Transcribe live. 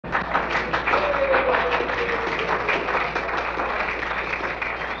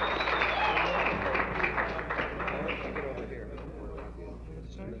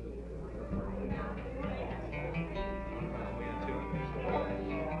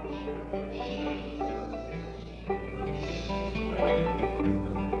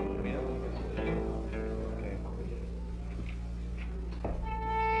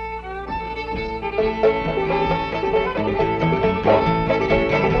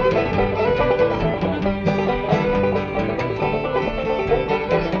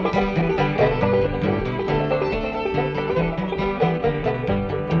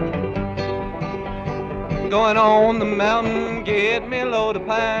Going on the mountain, get me a load of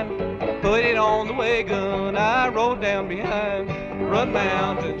pine. Put it on the wagon, I rode down behind. Run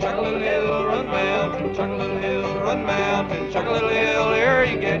mountain, chuck a little hill, run mountain, chuck a little hill, run mountain, chuck a little hill, there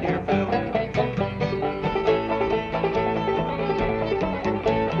you get your fill.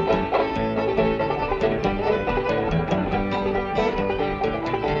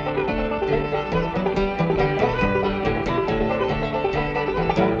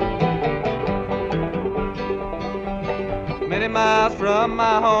 Many miles from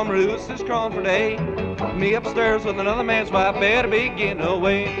my home, roots is crawling for day. Me upstairs with another man's wife, better be getting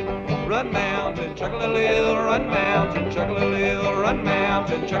away. Run mountain, chuck a little hill, run mountain, chuck a little hill, run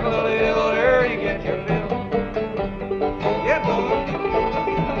mountain, chuck a little hill, there you get your fill. Yeah, boy.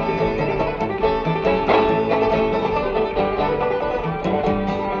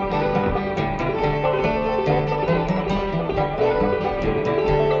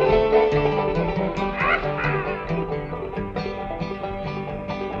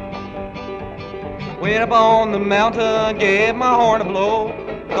 Went up on the mountain, gave my horn a blow.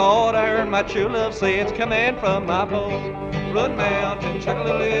 Thought I heard my true love say it's coming from my bow. Run mountain, chuck a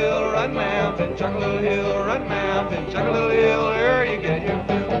little hill, run mountain, chuck a little hill, run mountain, chuck a little hill, there you get your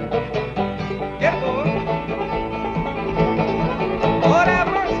fill. Yeah, boy. Lord have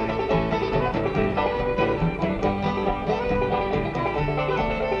mercy.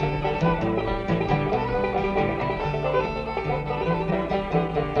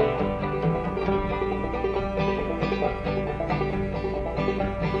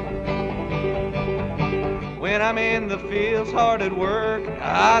 When I'm in the fields hard at work,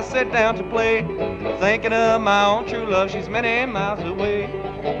 I sit down to play, thinking of my own true love, she's many miles away.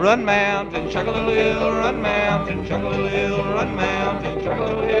 Run mountain, chuck a little hill, run mountain, chuck a little hill, run mountain, chuck a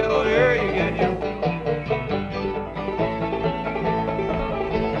little hill, there you get your fill.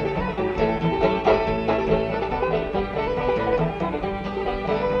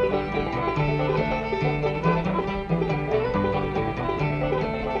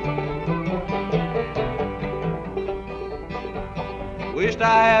 Wished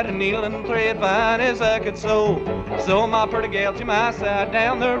I had a needle and thread fine as I could sew. So my pretty gal to my side,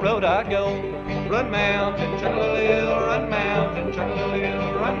 down the road I'd go. Run mountain, chuck a little hill, run mountain, chuck a little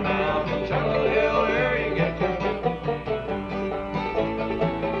hill, run mountain, chuck a little hill, there you get your fill.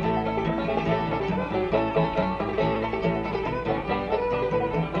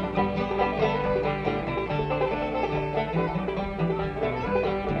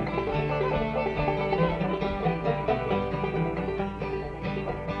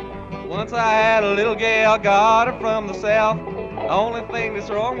 Once I had a little gal, got her from the south. Only thing that's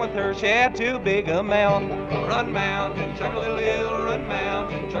wrong with her, she had too big a mouth. Run mountain, chuck a little hill, run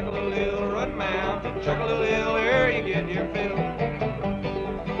mountain, chuck a little hill, run mountain, chuck a little hill, there you get your fill.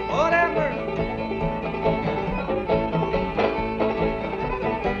 Whatever.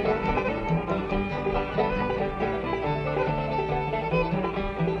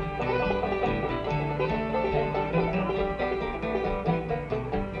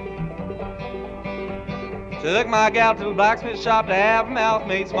 Took my gal to the blacksmith shop to have her mouth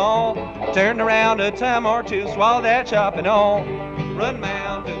made small. Turned around a time or two, swallowed that chop and all. Run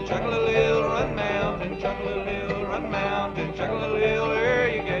mountain, chuck a little hill, run mountain, chuck a little hill, run mountain, chuck a little hill, there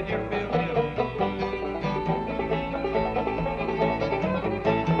you get your fill.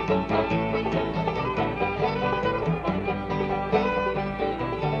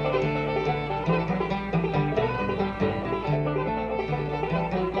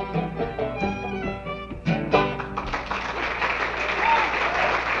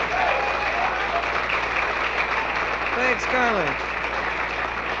 Thanks, Carly.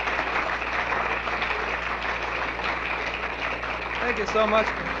 Thank you so much.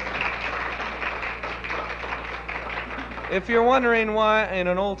 If you're wondering why in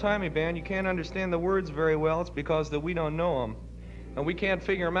an old-timey band you can't understand the words very well, it's because that we don't know them. And we can't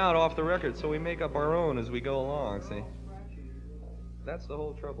figure them out off the record, so we make up our own as we go along, see? That's the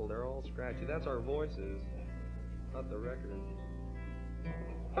whole trouble. They're all scratchy. That's our voices, not the record.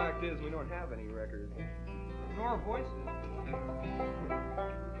 Fact is, we don't have any records. Nor voices.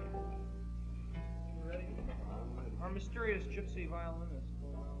 Ready? Our mysterious gypsy violinist.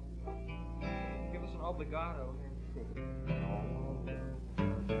 Give us an obligato here.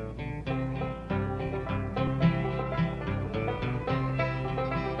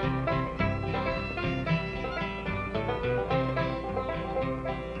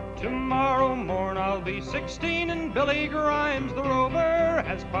 Tomorrow morn I'll be 16 and Billy Grimes the Rover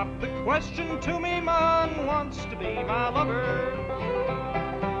has popped the question to me, man wants to be my lover.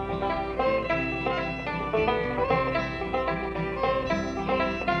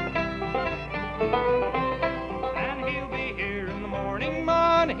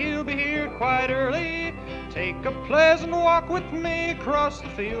 and he'll be here quite early. Take a pleasant walk with me across the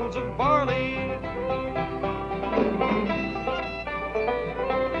fields of barley.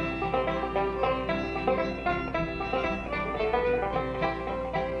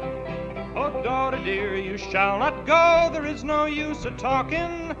 Oh, daughter dear, you shall not go, there is no use of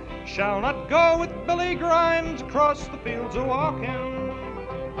talking. Shall not go with Billy Grimes across the fields a walking.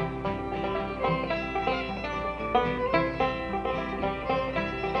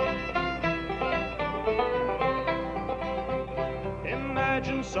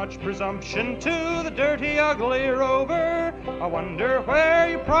 Imagine such presumption to the dirty, ugly Rover. I wonder where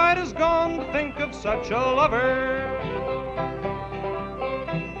your pride has gone to think of such a lover.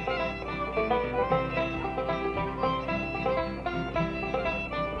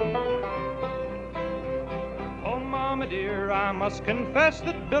 Dear, I must confess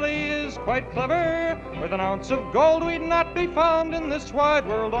that Billy is quite clever. With an ounce of gold we'd not be found in this wide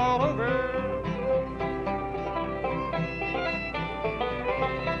world all over.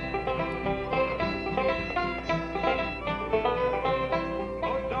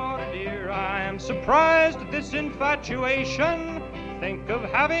 Oh, daughter dear, I am surprised at this infatuation. Think of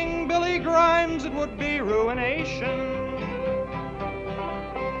having Billy Grimes, it would be ruination.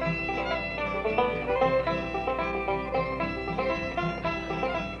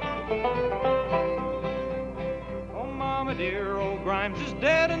 Dear old Grimes is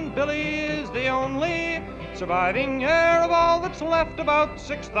dead and Billy is the only surviving heir of all that's left, about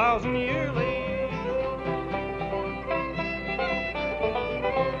 6,000 yearly.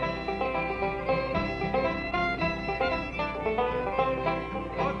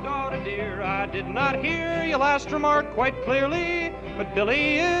 Oh, daughter dear, I did not hear your last remark quite clearly, but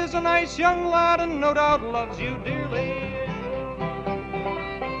Billy is a nice young lad and no doubt loves you dearly.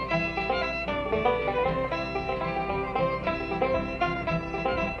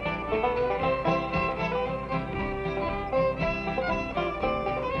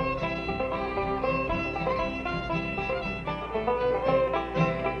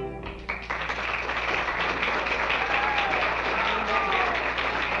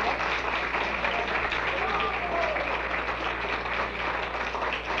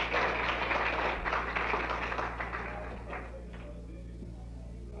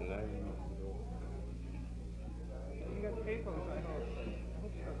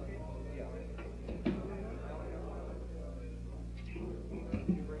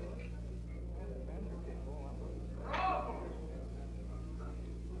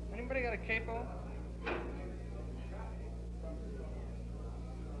 Anybody got a capo?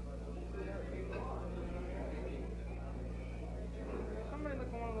 Somebody look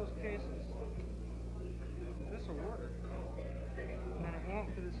in one of those cases. This will work. And it won't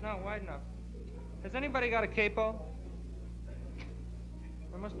because it's not wide enough. Has anybody got a capo?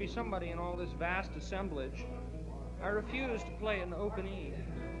 There must be somebody in all this vast assemblage. I refuse to play in the open E.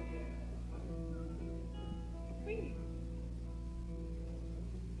 Whee!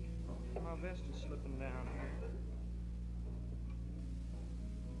 My vest is slipping down.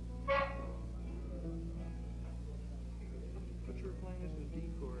 What you were playing is the D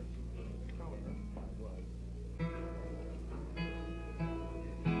chord.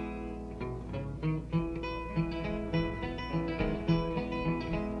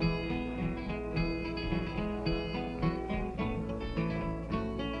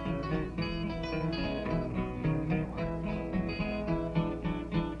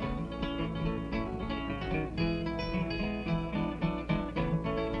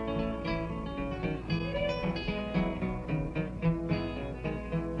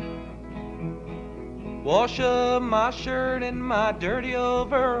 Wash up my shirt and my dirty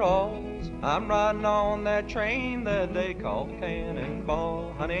overalls. I'm riding on that train that they call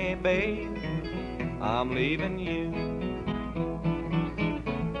Cannonball. Honey, babe, I'm leaving you.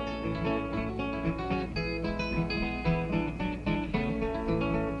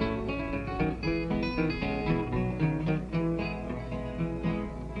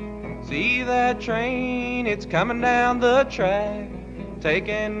 See that train, it's coming down the track,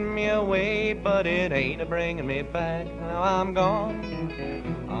 taking me away, but it ain't a-bringing me back. Now I'm gone,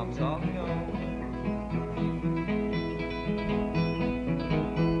 I'm softly gone.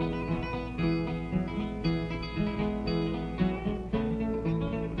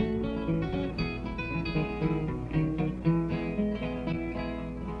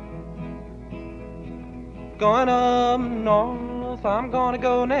 Going up north, I'm gonna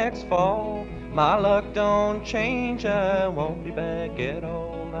go next fall. My luck don't change, I won't be back at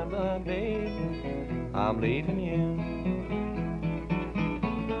all. I'm babe, I'm leaving you.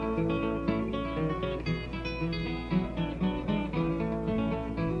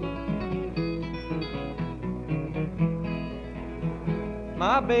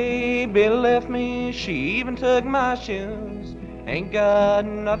 My baby left me, she even took my shoes. Ain't got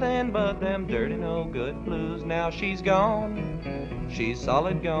nothing but them dirty no good blues. Now she's gone, she's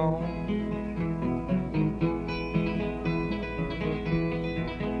solid gone.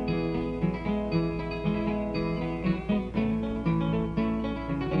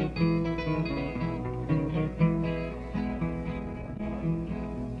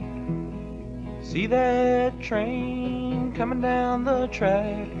 See that train coming down the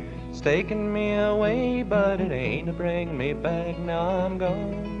track, it's taking me away, but it ain't to bring me back. Now I'm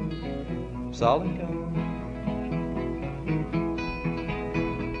gone, solid gone.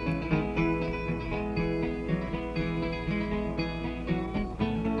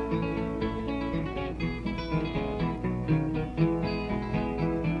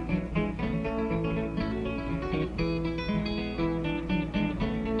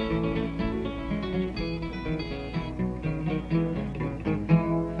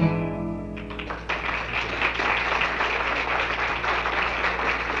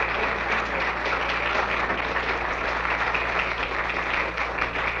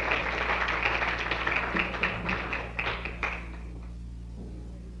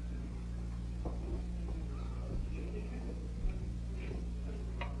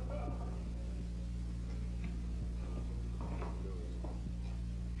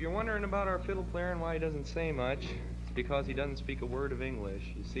 If you're wondering about our fiddle player and why he doesn't say much, it's because he doesn't speak a word of English.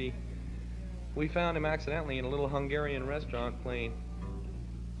 You see, we found him accidentally in a little Hungarian restaurant playing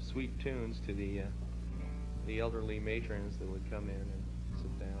sweet tunes to the elderly matrons that would come in and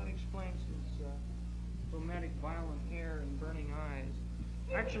sit down. That explains his romantic violent hair and burning eyes.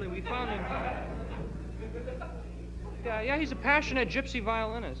 Actually, we found him... Yeah, he's a passionate gypsy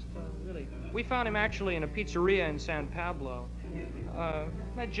violinist, really. We found him actually in a pizzeria in San Pablo.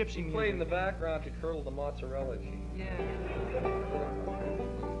 That gypsy music. Played in the background to curdle the mozzarella cheese. Yeah.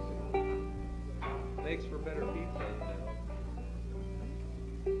 Makes for better pizza,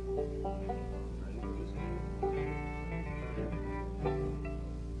 you know.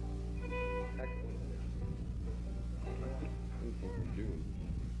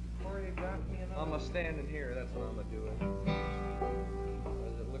 I'm gonna stand in here, that's what I'm gonna do it. What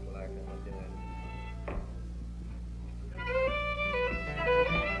does it look like I'm gonna do it?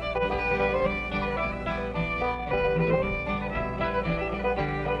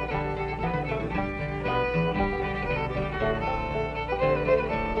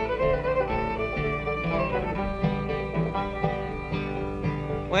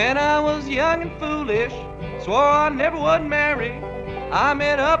 When I was young and foolish, swore I never would marry, I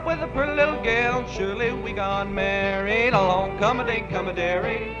met up with a pretty little gal, and surely we got married. Along come a dink, come a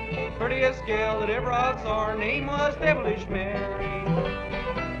dairy, prettiest gal that ever I saw. Her name was Devilish Mary.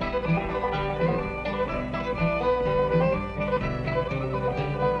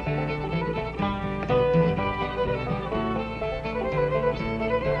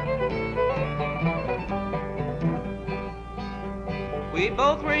 We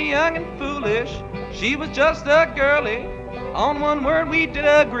both were young and foolish, she was just a girlie. On one word we did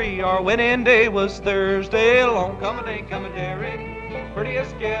agree, our wedding day was Thursday. Along come a day, come a dairy,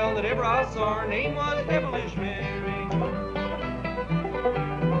 prettiest gal that ever I saw. Her name was Devilish Mary.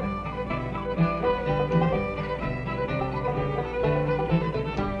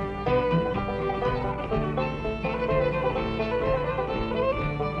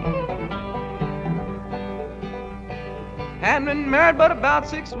 Hadn't been married but about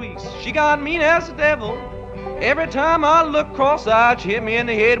 6 weeks, she got mean as the devil. Every time I look cross-eyed, she hit me in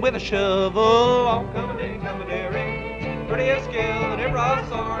the head with a shovel. Oh, come a day, come a dairy, prettiest gal that ever I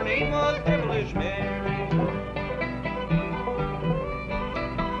saw. Her name was Devilish Mary.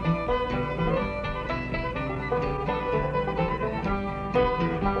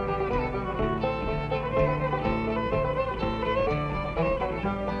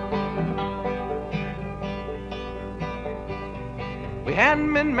 We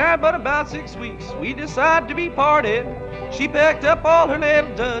hadn't been married but about 6 weeks, we decided to be parted. She packed up all her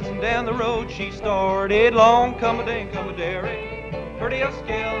little duds and down the road she started. Long come a day, come a dairy, prettiest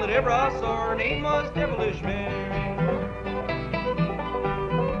gal that ever I saw. Her name was Devilish Mary.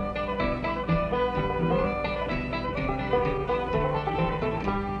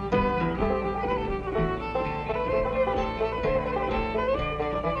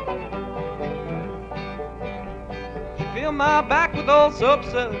 Fill my back with old soap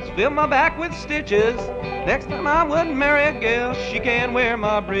suds, fill my back with stitches. Next time I wouldn't marry a gal, she can't wear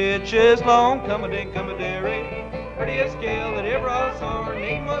my breeches. Long come a day, come a dairy, prettiest gal that ever I saw. Her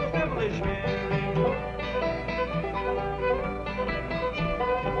name was Devilish Mary.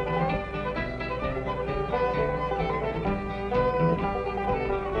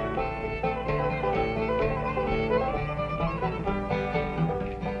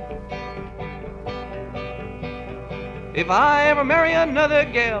 If I ever marry another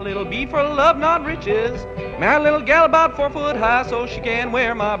gal, it'll be for love, not riches. Marry a little gal about 4 foot high so she can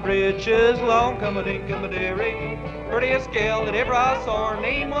wear my breeches. Long come a dink come a dairy, prettiest gal that ever I saw. Her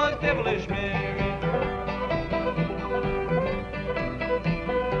name was Devilish Mary.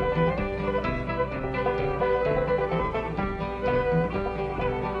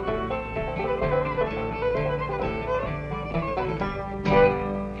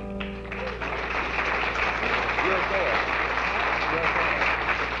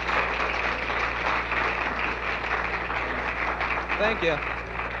 Thank you.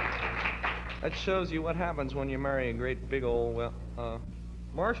 That shows you what happens when you marry a great big old, well,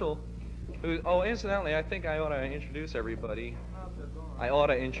 Marshall, who, oh, incidentally, I think I ought to introduce everybody.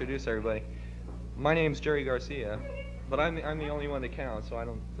 My name's Jerry Garcia, but I'm the only one that counts, so I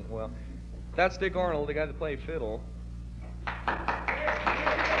don't, well, that's Dick Arnold, the guy that played fiddle.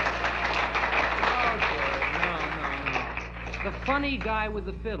 The funny guy with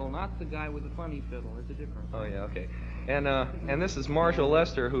the fiddle, not the guy with the funny fiddle. There's a difference. Oh, yeah, okay. And this is Marshall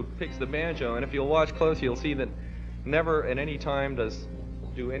Lester, who picks the banjo, and if you'll watch close, you'll see that never at any time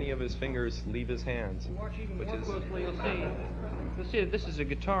do any of his fingers leave his hands. Watch even more closely, you'll see that this is a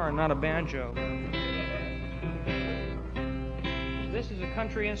guitar, not a banjo. This is a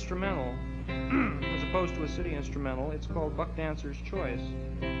country instrumental, as opposed to a city instrumental. It's called Buck Dancer's Choice.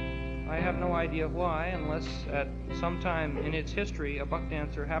 I have no idea why, unless at some time in its history a buck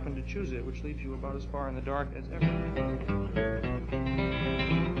dancer happened to choose it, which leaves you about as far in the dark as ever.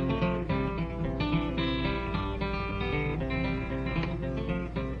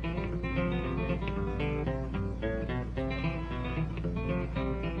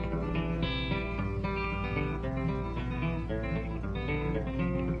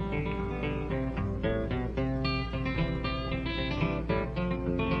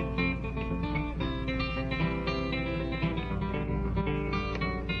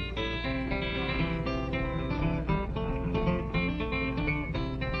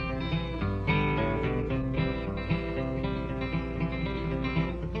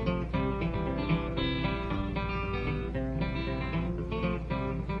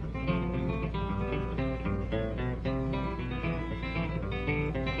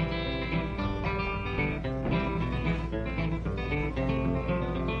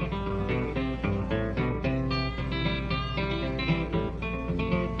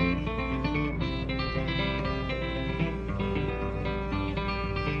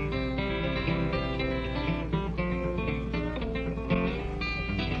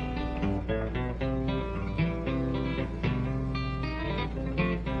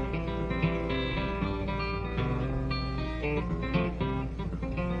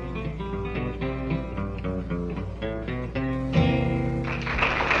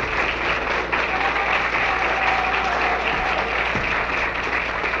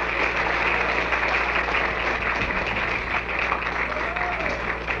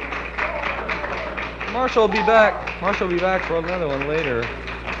 Marshall will be back. Marshall will be back for another one later.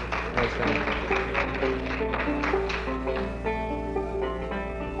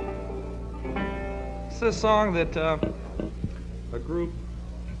 It's a song that a group.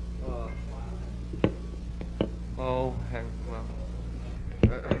 Oh, heck, well,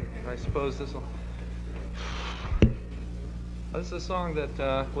 I suppose this will. This is a song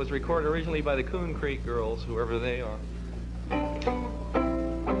that was recorded originally by the Coon Creek Girls, whoever they are.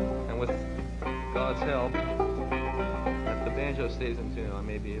 And with God's help, if the banjo stays in tune, I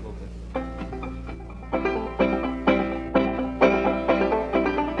may be able to.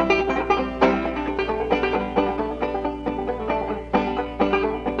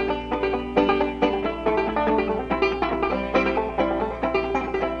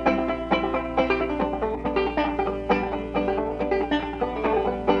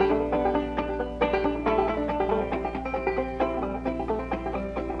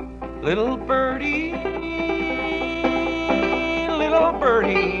 Little birdie,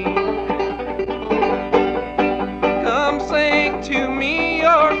 come sing to me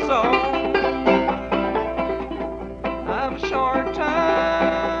your song. I've a short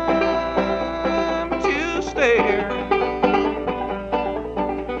time to stare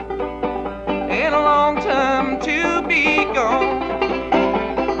and a long time to be gone.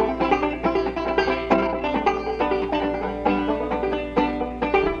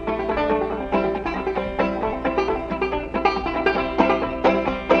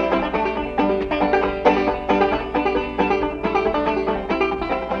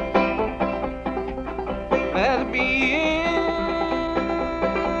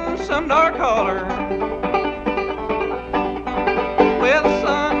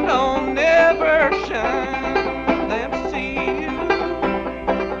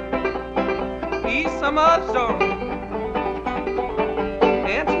 some other story,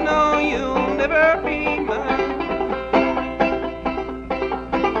 and to know you'll never be mine.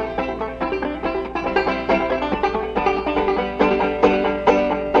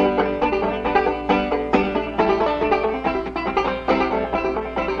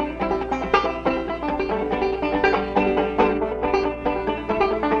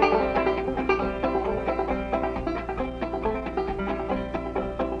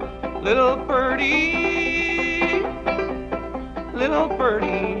 Little birdie, little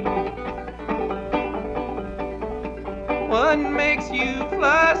birdie, what makes you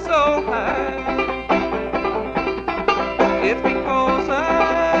fly so high? It's because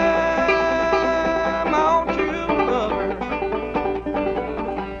I'm all true lover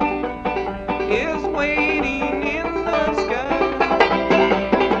is waiting in the sky.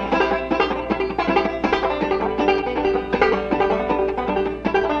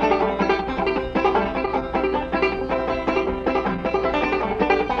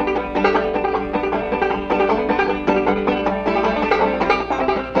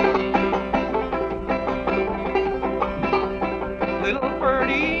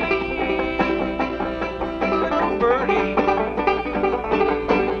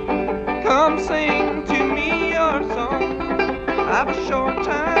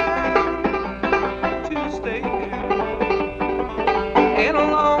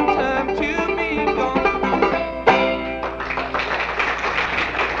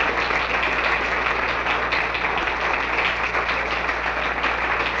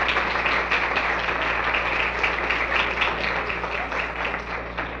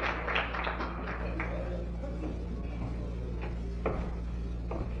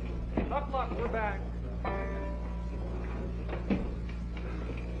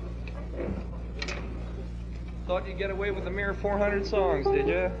 Thought you'd get away with a mere 400 songs, did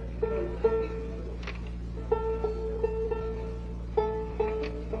you?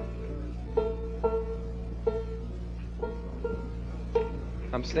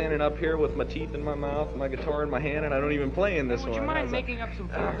 I'm standing up here with my teeth in my mouth, my guitar in my hand, and I don't even play in this one. Would you mind making up some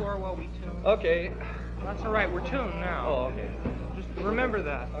folklore while we tune? Okay. That's all right. We're tuned now. Oh, okay. Just remember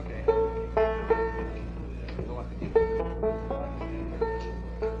that. Okay.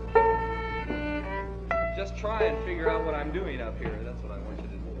 Just try and figure out what I'm doing up here. That's what I want you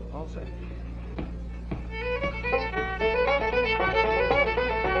to do. I'll say.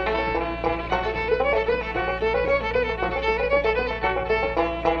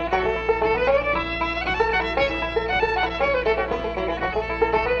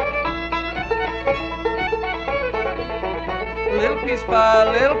 Little piece by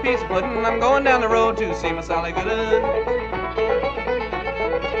little piece of pudding, I'm going down the road to see my Sally Goodin.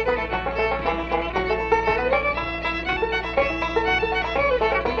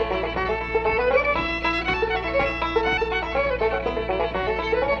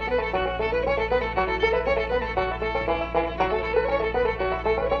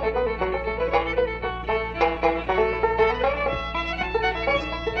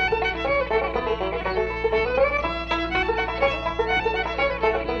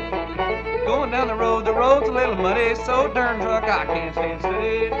 The road's a little muddy, so darn truck I can't stand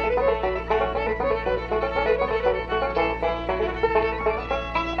steady.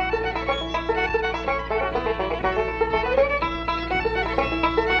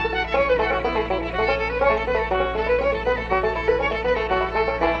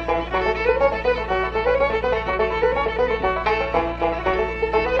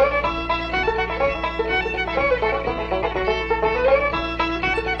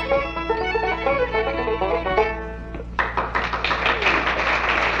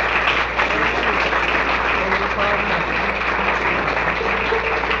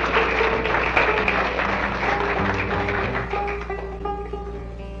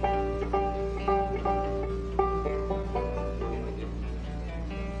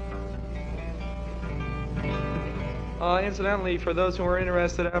 Incidentally, for those who are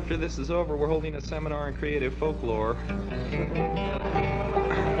interested, after this is over, we're holding a seminar in creative folklore. For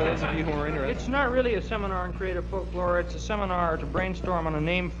those of you who are interested. It's not really a seminar in creative folklore. It's a seminar to brainstorm on a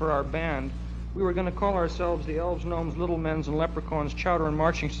name for our band. We were going to call ourselves the Elves, Gnomes, Little Men's, and Leprechauns Chowder and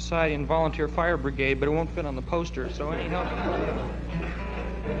Marching Society and Volunteer Fire Brigade, but it won't fit on the poster, so any help?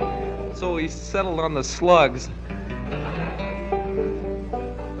 So we settled on the Slugs. But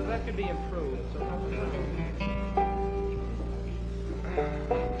that could be improved. So are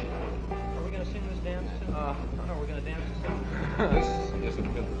we going to sing this dance too? No, we're going to dance this song. Yes, the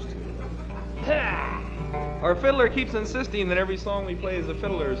fiddlers too. Our fiddler keeps insisting that every song we play is a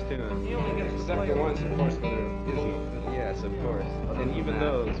fiddler's tune. He only gets to Except play the ones, of course, where there is no fiddle. Yes. Yes, of course. And even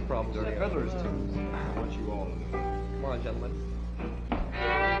those probably There are are. peddlers' tunes. I want you all to know. Come on, gentlemen.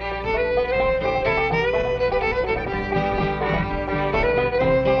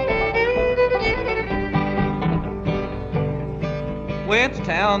 Went to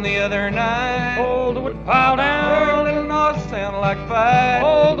town the other night. Hold the woodpile Heard a down. little noise sounded like a fight.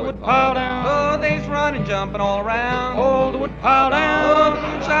 Hold the woodpile down. Oh, they's running, jumping all around. Hold the woodpile Oh, the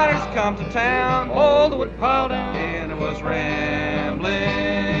down. moonshiners come to town. Hold the woodpile down. And it was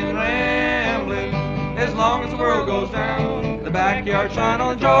rambling, rambling. As long as the world goes down, the backyard shine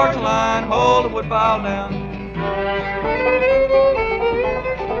on the Georgia line. Hold the woodpile down.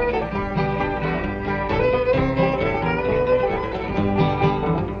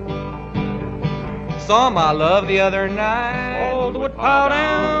 Saw my love the other night. Hold the woodpile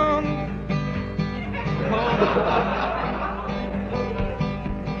down.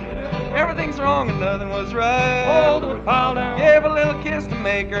 Everything's wrong and nothing was right. Hold the woodpile down. Give a little kiss to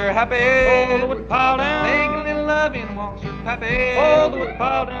make her happy. Hold the woodpile Make a down. little loving, walks her pappy. Hold the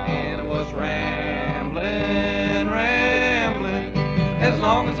woodpile down. And it was rambling, rambling. As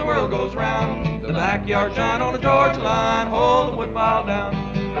long as the world goes round, the backyard shine on the Georgia line. Hold the woodpile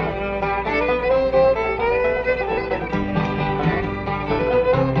down.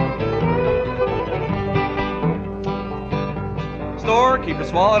 Storekeeper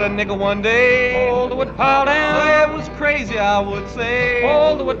swallowed a nickel one day. Hold the woodpile Oh, down. it was crazy, I would say.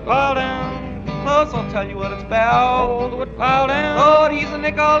 Hold the woodpile down. Plus, I'll tell you what it's about. Hold the woodpile down. Oh, he's a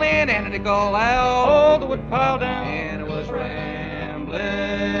nickel in and a nickel out. Hold the woodpile down. And it was rambling,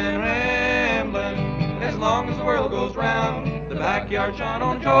 rambling. As long as the world goes round, the backyard shine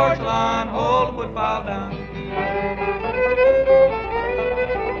on the Georgia line. Hold the woodpile down.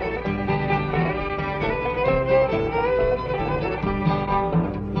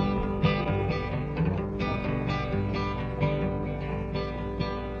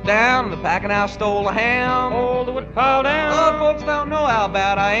 Down in the packing house stole a ham. Hold the woodpile Oh, down. folks don't know how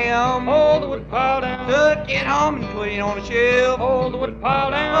bad I am. Hold the woodpile down. Took it home and put it on a shelf. Hold the woodpile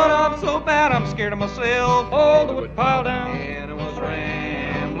But down. I'm so bad I'm scared of myself. Hold the woodpile down. And it was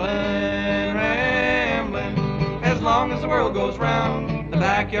rambling, rambling. As long as the world goes round, the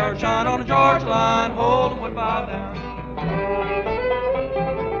backyard shine on the Georgia line. Hold the woodpile down.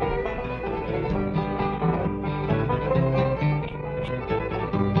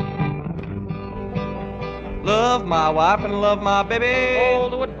 Love my wife and love my baby.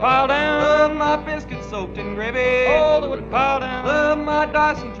 Hold the woodpile down. Love my biscuits soaked in gravy. Hold the woodpile down. Love my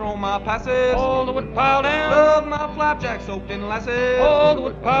dice and throw my passes. Hold the woodpile down. Love my flapjack soaked in lasses. Hold the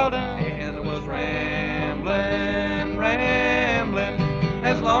woodpile down. And it was rambling, rambling.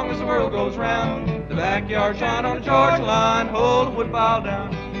 As long as the world goes round, the backyard shine on the Georgia line. Hold the woodpile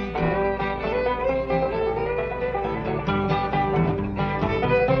down.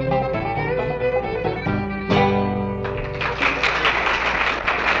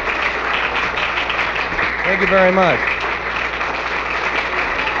 Thank you very much.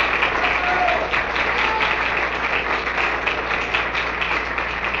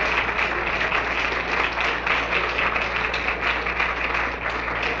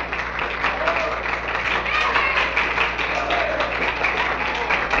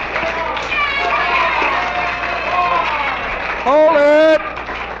 Hold it!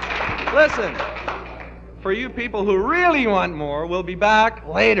 Listen, for you people who really want more, we'll be back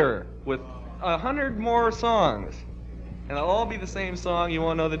later with 100 more songs. And they'll all be the same song, you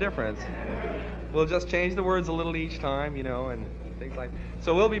won't know the difference. We'll just change the words a little each time, you know, and things like that.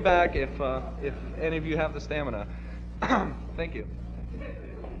 So we'll be back if any of you have the stamina. Thank you.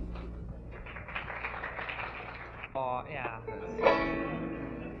 Oh, yeah.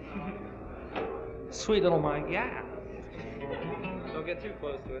 Sweet little Mike, yeah. Don't get too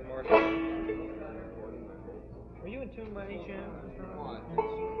close to it, Mark. Are you in tune by any chance?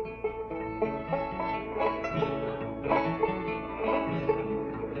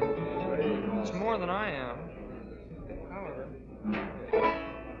 It's more than I am. However.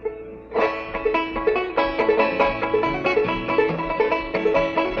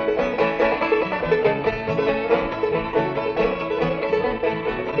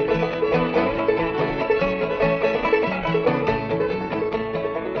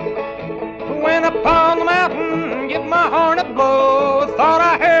 Went upon the mountain, give my horn a blow. Thought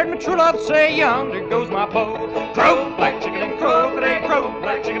I heard my true love say, yonder goes my bow. Crow, black chicken and crow, today crow,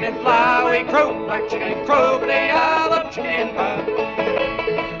 black chicken and fly away. Crow, black chicken and crow, today I love chicken and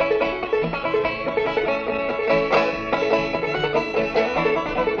pie.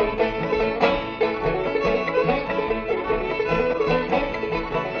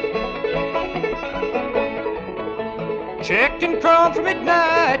 Chicken crowing for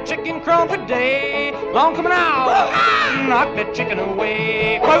midnight, chicken crowing for day. Long coming out, knock that chicken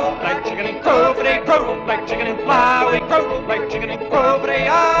away. Crow like chicken and crow for day, crow like chicken and fly away, crow like chicken and crow for day.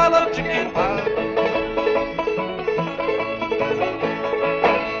 I love chicken pie.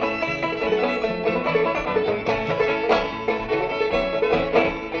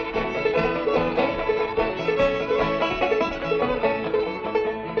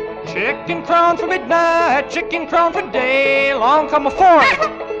 Chicken crowing for midnight, chicken crowing for day. Long come a fork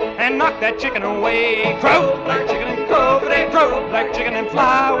and knock that chicken away. Crow like chicken and crow for day, crow like chicken and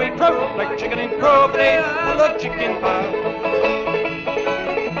fly away, crow like chicken and crow for day. I love chicken pie.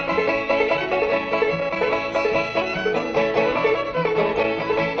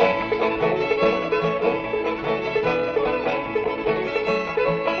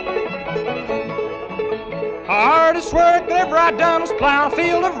 Hardest work that ever I done was plowing a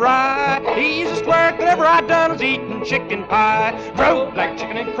field of rye. Easiest work that ever I done was eating chicken pie. Crow like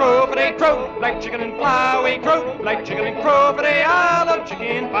chicken and crow for day, crow like chicken and fly away, crow like chicken and crow for day. I love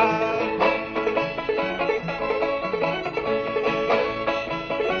chicken pie.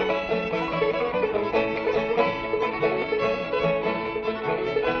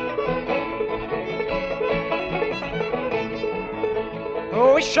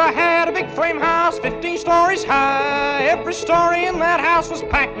 Wish I had a big frame house 15 stories high. Every story in that house was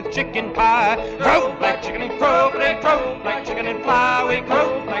packed with chicken pie. Crow like chicken and crow for day, crow like chicken and fly away,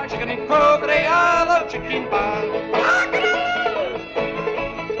 crow like chicken and crow for day. I love chicken pie.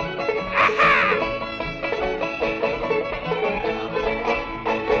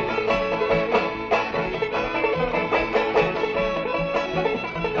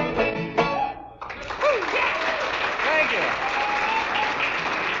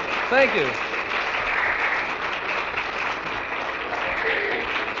 Thank you.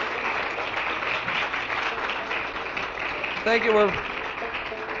 Thank you.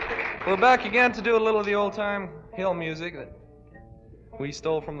 We're back again to do a little of the old-time hill music that we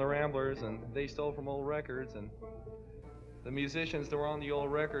stole from the Ramblers and they stole from old records, and the musicians that were on the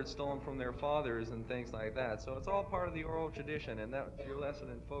old records stole them from their fathers and things like that. So it's all part of the oral tradition, and that's your lesson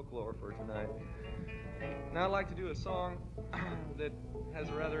in folklore for tonight. Now I'd like to do a song that has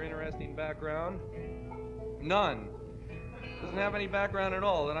a rather interesting background. None. Doesn't have any background at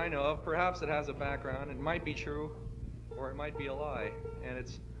all that I know of. Perhaps it has a background. It might be true, or it might be a lie. And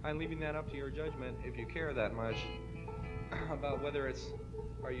I'm leaving that up to your judgment if you care that much about whether it's...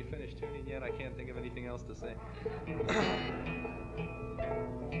 Are you finished tuning yet? I can't think of anything else to say.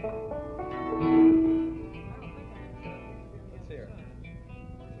 Let's hear it.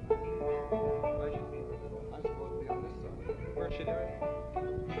 I'm supposed to be on this side. Weren't you there?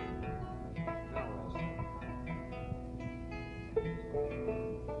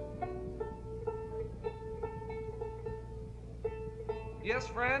 Yes,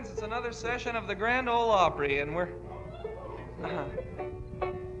 friends, it's another session of the Grand Ole Opry, and we're...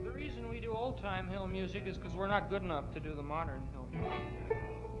 The reason we do old-time hill music is because we're not good enough to do the modern hill music.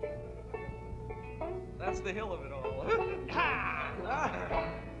 That's the hill of it all.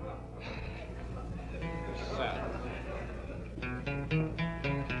 Set.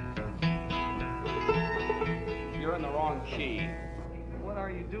 You're in the wrong key. What are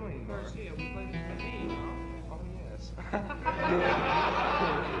you doing, Mark? Garcia, we play this with me, Oh, yes.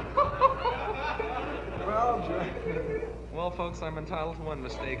 Well, folks, I'm entitled to one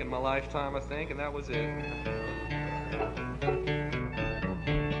mistake in my lifetime, I think, and that was it.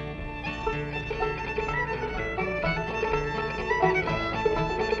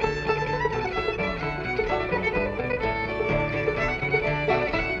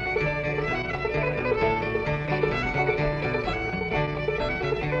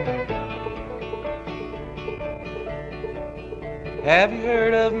 Have you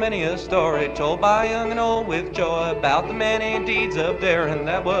heard of many a story told by young and old with joy about the many deeds of daring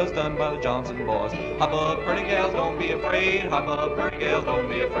that was done by the Johnson boys? Hop up, pretty gals, don't be afraid. Hop up, pretty gals, don't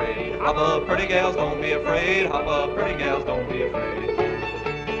be afraid. Hop up, pretty gals, don't be afraid. Hop up, pretty gals, don't be afraid.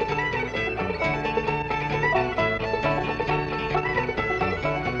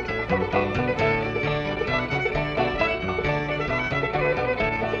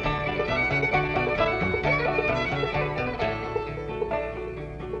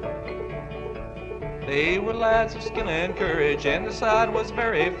 They were lads of skill and courage, and the side was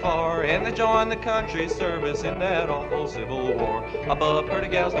very far, and they joined the country's service in that awful Civil War. Hop up, pretty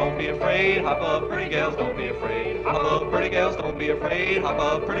gals, don't be afraid. Hop up, pretty gals, don't be afraid. Hop up, pretty gals, don't be afraid. Hop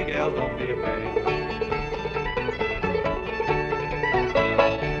up, pretty gals, don't be afraid.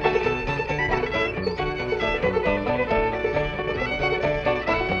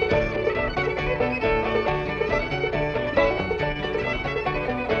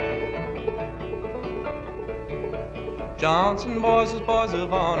 Johnson boys was boys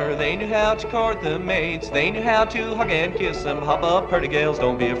of honor. They knew how to court the maids. They knew how to hug and kiss them. Hop up, pretty gals,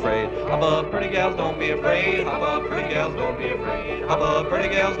 don't be afraid. Hop up, pretty gals, don't be afraid. Hop up, pretty gals, don't be afraid. Hop up, pretty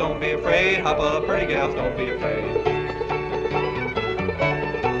gals, don't be afraid. Hop up, pretty gals, don't be afraid.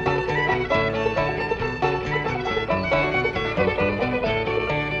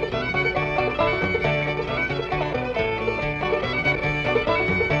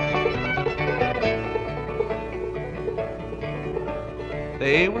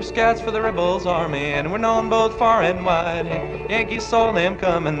 They were scouts for the rebels' army and were known both far and wide. Yankees saw them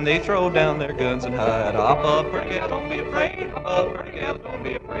coming, they throw down their guns and hide. Hop up, pretty gals, don't be afraid. Hop up, pretty gals, don't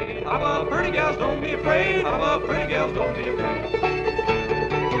be afraid. Hop up, pretty gals, don't be afraid. Hop up, pretty gals, don't be afraid.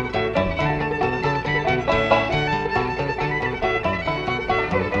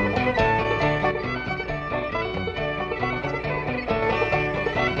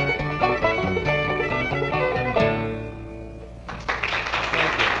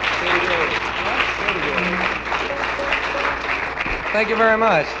 Thank you very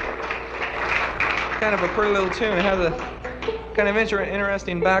much. Kind of a pretty little tune. It has a kind of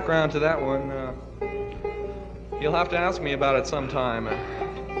interesting background to that one. You'll have to ask me about it sometime.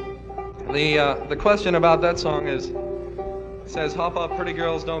 The question about that song is, it says, hop up, pretty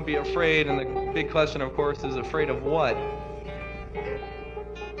girls, don't be afraid. And the big question, of course, is afraid of what? Oh,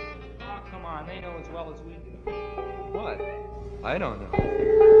 come on. They know as well as we do. What? I don't know.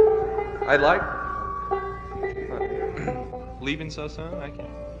 I'd like... Leaving so soon? I can't.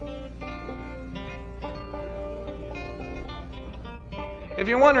 If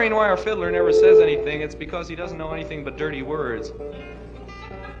you're wondering why our fiddler never says anything, it's because he doesn't know anything but dirty words.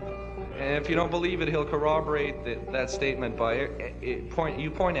 And if you don't believe it, he'll corroborate that statement by you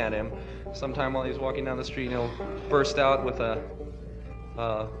point at him sometime while he's walking down the street, and he'll burst out with a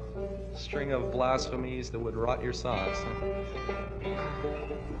string of blasphemies that would rot your socks.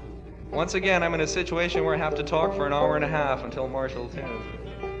 Once again, I'm in a situation where I have to talk for an hour and a half until Marshall tunes.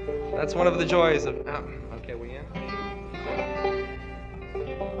 That's one of the joys of... okay, we in?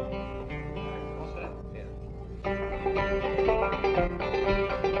 All set? Yeah.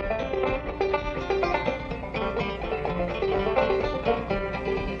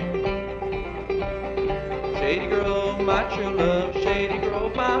 Shady Grove, my true love. Shady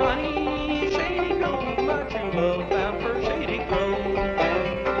Grove, my honey. Shady Grove, my true love. Bound for Shady Grove.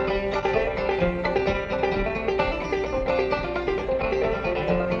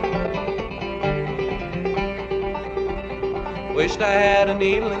 Wished I had a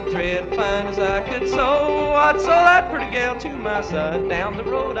needle and thread, fine as I could sew. I'd sew that pretty gal to my side, down the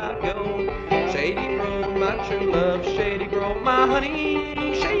road I'd go. Shady Grove, my true love, Shady Grove, my honey.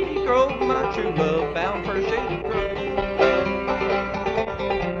 Shady Grove, my true love, bound for Shady Grove.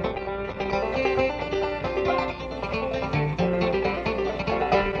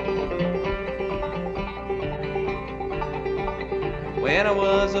 When I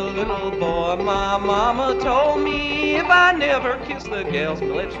was a little boy, my mama told me if I never kissed the gals, my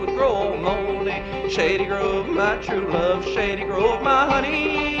lips would grow old moldy. Shady Grove, my true love, Shady Grove, my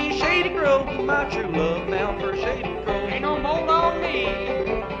honey. Shady Grove, my true love, bound for Shady Grove. Ain't no mold on me.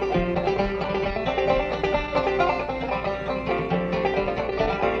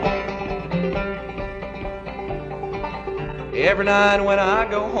 Every night when I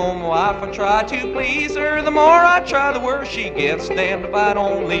go home, my wife, I try to please her. The more I try, the worse she gets. Damned if I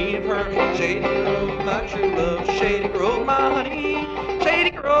don't leave her. Shady Grove, my true love, Shady Grove, my honey.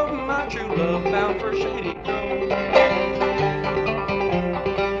 Shady Grove, my true love, bound for Shady Grove.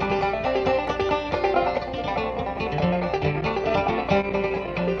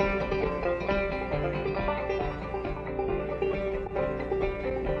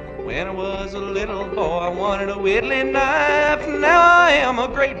 When I was a little boy, I wanted a whittling knife. Now I am a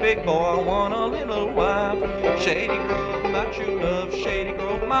great big boy, I want a little wife. Shady Grove, my true love, Shady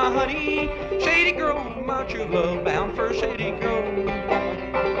Grove, my honey. Shady Grove, my true love, bound for Shady Grove.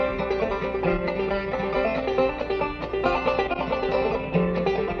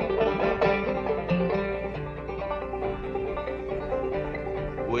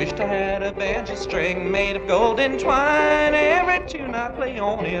 Wished I had a banjo string made of golden twine. Every tune I play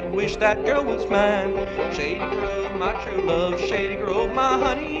on it, wish that girl was mine. Shady Grove, my true love, Shady Grove, my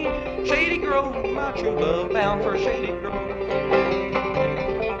honey. Shady Grove, my true love, bound for Shady Grove.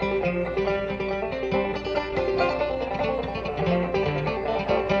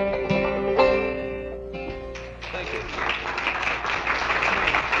 Thank you.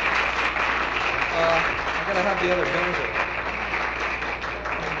 I'm gonna have the other banjo.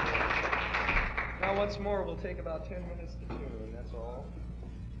 Once more, we'll take about 10 minutes to tune, that's all.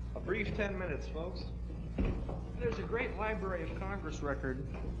 A brief 10 minutes, folks. There's a great Library of Congress record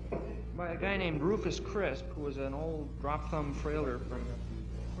by a guy named Rufus Crisp, who was an old drop thumb frailer from,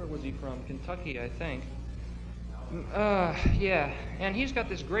 where was he from? Kentucky, I think. Yeah, and he's got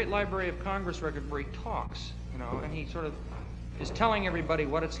this great Library of Congress record where he talks, you know, and he sort of is telling everybody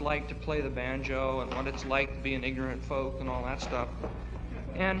what it's like to play the banjo and what it's like to be an ignorant folk and all that stuff.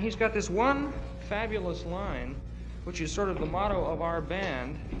 And he's got this one fabulous line, which is sort of the motto of our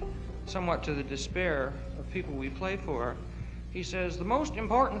band, somewhat to the despair of people we play for. He says, the most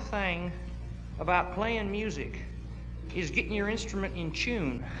important thing about playing music is getting your instrument in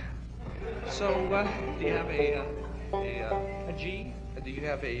tune. So, Do you have a G? Do you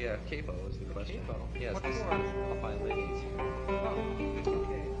have a capo? Is the question? Capo? Yes. What This is for? all by ladies. Oh,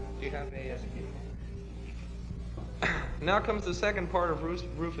 okay. Do you have a? Now comes the second part of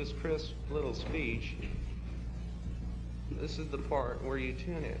Rufus Crisp's little speech. This is the part where you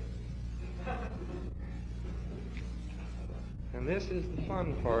tune it. And this is the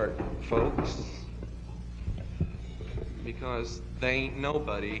fun part, folks. Because they ain't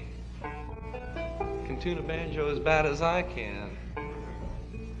nobody can tune a banjo as bad as I can.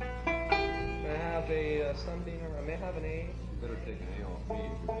 May I have a something, or I may have an A? Better take an A off me.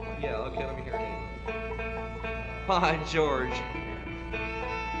 Yeah, okay, let me hear an A. By George.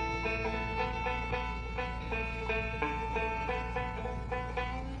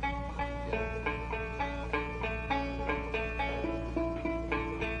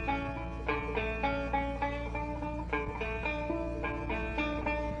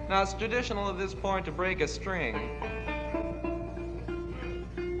 Now, it's traditional at this point to break a string.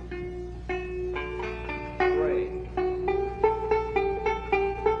 Great.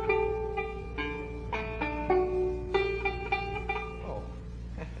 Oh.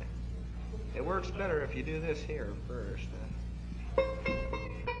 It works better if you do this here first.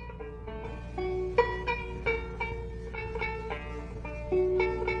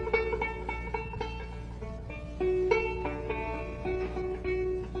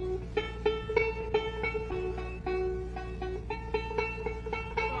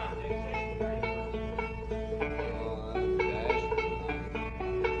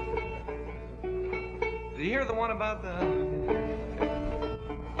 Did you hear the one about the...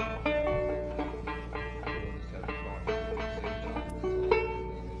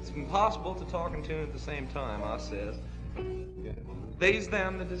 It's impossible to talk and tune at the same time, I says. They's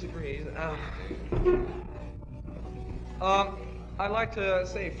them that disagrees. I'd like to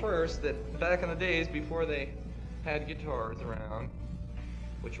say first that back in the days before they had guitars around,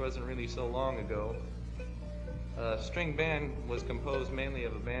 which wasn't really so long ago, a string band was composed mainly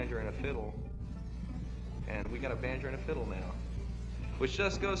of a banjo and a fiddle. And we got a banjo and a fiddle now. Which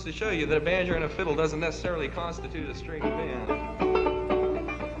just goes to show you that a banjo and a fiddle doesn't necessarily constitute a string band.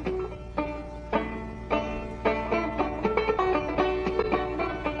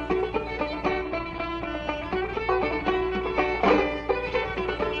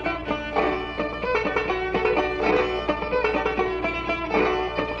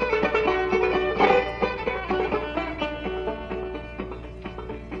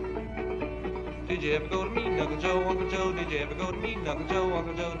 Did you ever go to meet Uncle Joe, Uncle Joe? Did you ever go to meet Uncle Joe,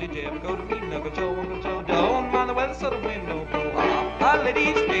 Uncle Joe? Did you ever go to meet Uncle Joe, Uncle Joe? Don't mind the weather, so the wind don't blow.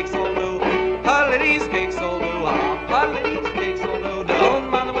 Holidays, cakes all low. Holidays, cakes all low. Holidays, cakes all low. Don't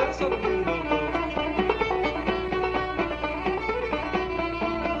mind the weather, so the wind don't blow.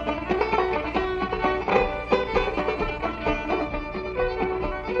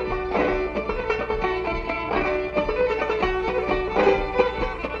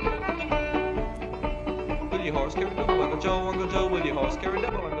 Will your horse carry double, Uncle Joe, Uncle Joe? Will your horse carry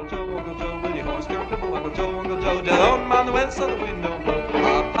double, Uncle Joe, Uncle Joe? Will your horse carry double, Uncle Joe, Uncle Joe? Don't mind the weather, so the wind don't blow.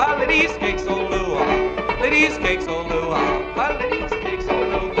 Holidays, cakes all low. Ladies, cakes all low. Holidays, cakes all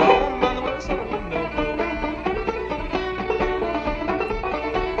low. Don't mind the weather, so the wind don't blow.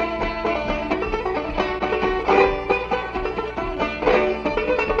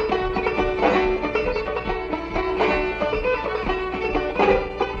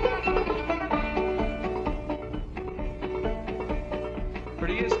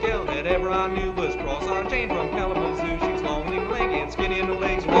 Prettiest gal that ever I knew was Cross our chain from Kalamazoo. She was long and lanky and skinny in the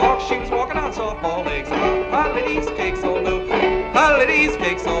legs. She was walking on softball legs. Holidays, cakes all low. Holidays,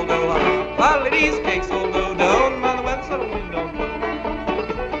 cakes all low. Holidays, cakes all low. Don't mind the weather, so the wind don't blow.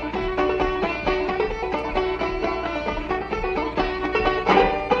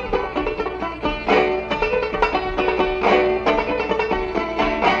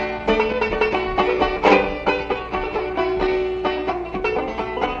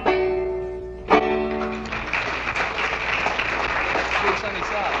 Sweet sunny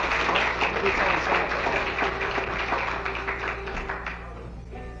side. Sweet sunny side.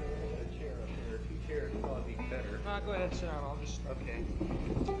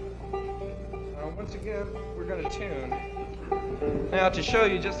 tune. Now, to show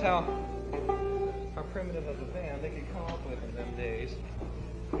you just how primitive of a band they could come up with in them days.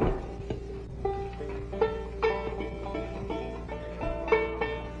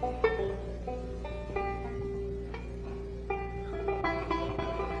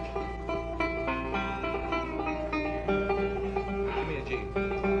 Give me a G.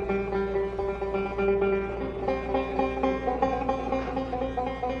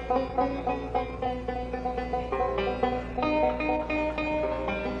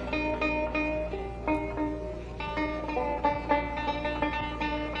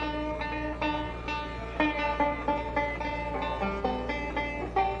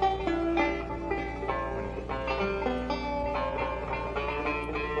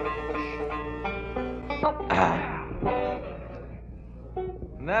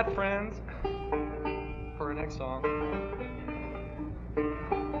 And that, friends, for our next song.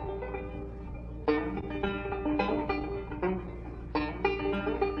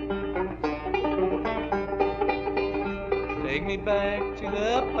 Take me back to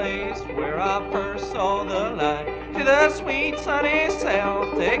the place where I first saw the light, to the sweet sunny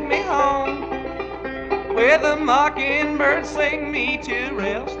south. Take me home, where the mockingbirds sing me to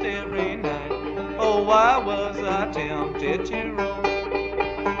rest every night. Oh, why was I tempted to roam?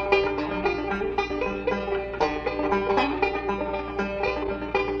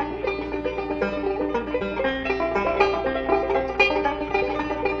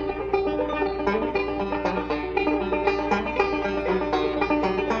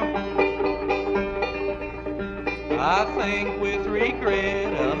 I think with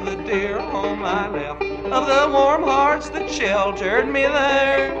regret of the dear home I left, of the warm hearts that sheltered me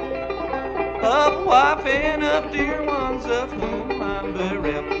there, of wife and of dear ones of whom I'm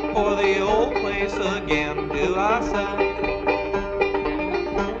bereft. For the old place again do I sigh.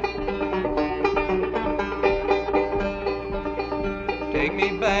 Take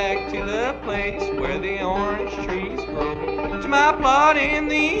me back to the place where the orange trees grow, to my plot in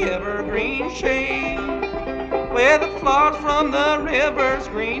the evergreen shade, where the flowers from the river's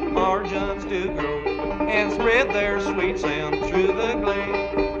green margins do grow and spread their sweet scent through the glade.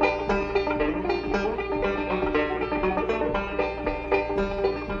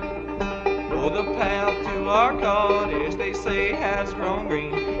 Oh, the path to our cottage, they say, has grown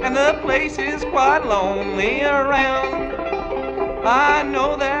green, and the place is quite lonely around. I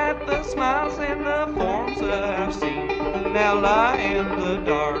know that the smiles and the forms I've seen now lie in the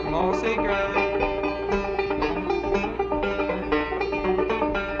dark mossy ground.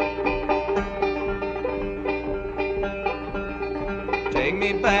 Take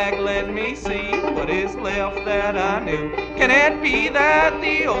me back, let me see what is left that I knew. Can it be that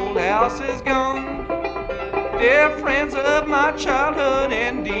the old house is gone? Dear friends of my childhood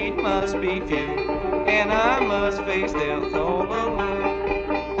indeed must be few, and I must face death all alone.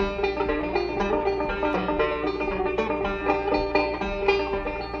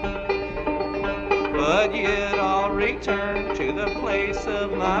 But yet I'll return to the place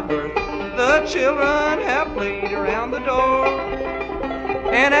of my birth. The children have played around the door,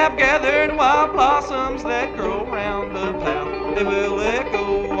 and have gathered wild blossoms that grow round the path. They will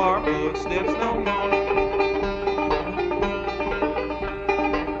echo our footsteps no more.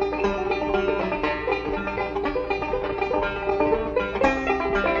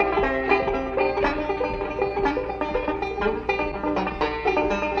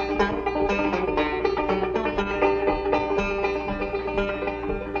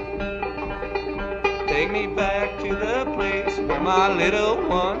 Take me back to the place where my little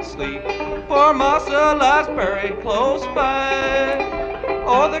ones sleep, for Massa lies buried close by,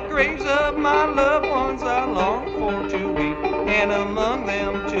 or the graves of my loved ones I long for to weep, and among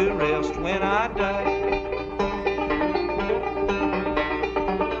them to rest when I die.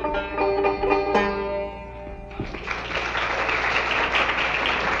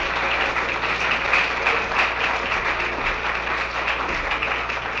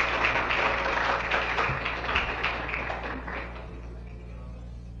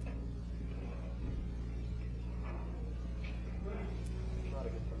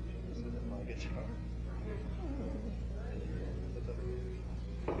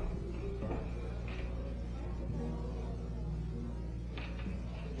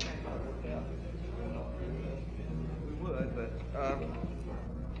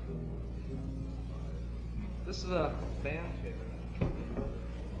 This is a band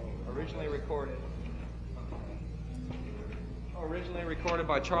originally recorded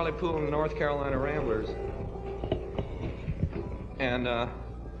by Charlie Poole and the North Carolina Ramblers, and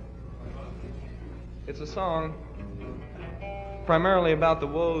it's a song primarily about the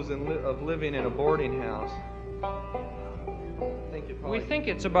woes of living in a boarding house. We think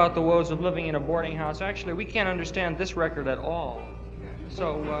it's about the woes of living in a boarding house. Actually, we can't understand this record at all.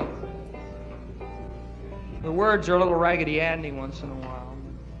 So, the words are a little raggedy-andy once in a while.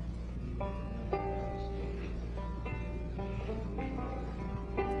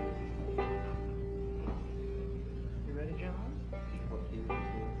 You ready, gentlemen?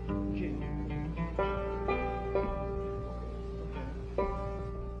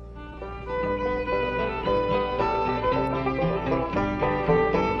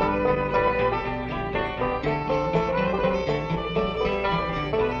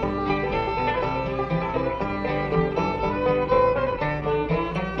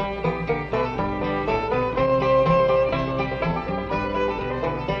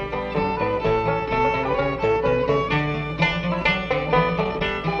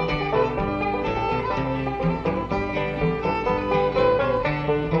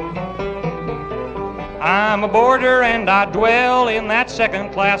 I'm a boarder and I dwell in that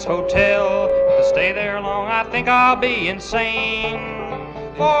second-class hotel. To stay there long, I think I'll be insane.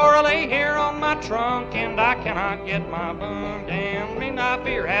 For I lay here on my trunk and I cannot get my bunk. And my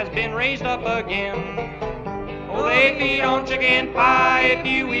fear has been raised up again. Oh, they feed on chicken pie. If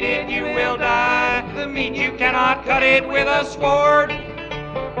you eat it, you will die. The meat, you cannot cut it with a sword.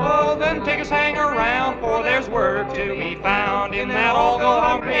 Oh, then take us hang around, for there's work to be found in that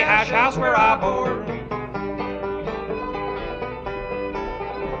all-go-hungry hash house where I board.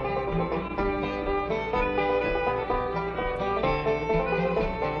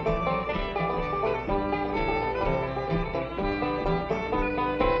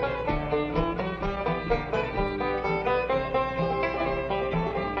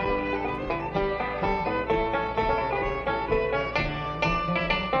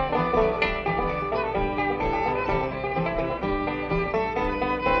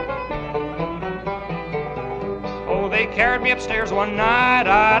 Carried me upstairs one night,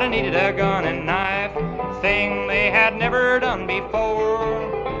 I'd needed a gun and knife, thing they had never done before.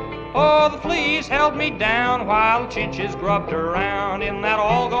 Oh, the fleas held me down while the chinches grubbed around in that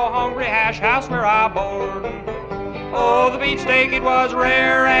all-go-hungry hash house where I board. Oh, the beefsteak, it was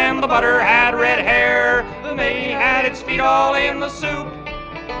rare, and the butter had red hair. The meat had its feet all in the soup.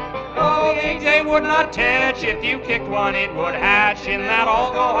 Oh, the eggs they would not touch, if you kicked one it would hatch in that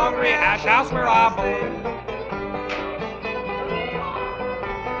all-go-hungry hash house where I board.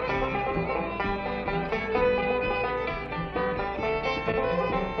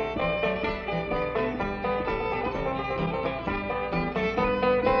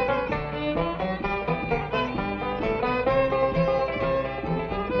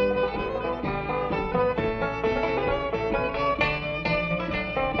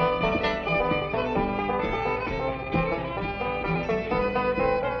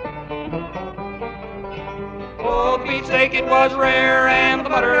 Beefsteak, it was rare, and the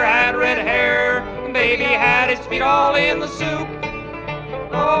butter had red hair. The baby had its feet all in the soup.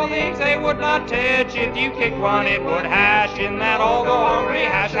 Oh, the eggs they would not touch, if you kicked one it would hatch in that all-go-hungry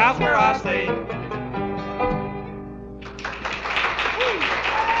hash house where I stayed.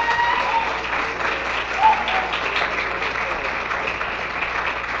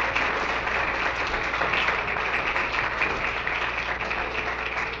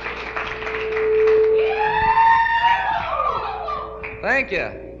 Thank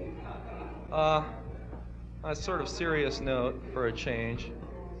you. A sort of serious note for a change.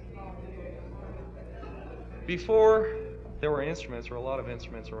 Before there were instruments, there were a lot of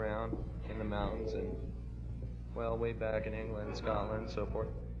instruments around in the mountains and, well, way back in England, Scotland, and so forth.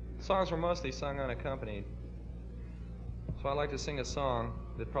 Songs were mostly sung unaccompanied. So I'd like to sing a song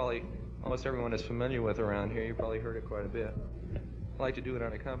that probably almost everyone is familiar with around here. You probably heard it quite a bit. I like to do it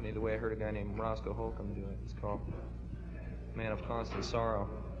unaccompanied the way I heard a guy named Roscoe Holcomb do it. It's called Man of Constant Sorrow.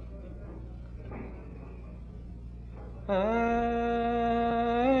 I am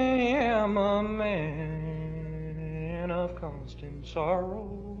a man of constant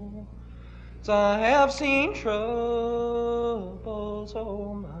sorrow, 'Cause I have seen troubles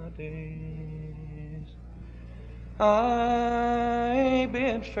all my days. I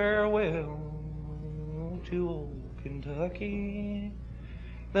bid farewell to old Kentucky,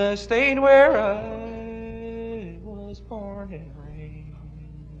 the state where I was born and raised.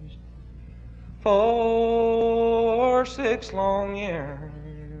 For 6 long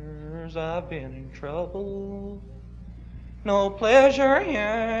years I've been in trouble, no pleasure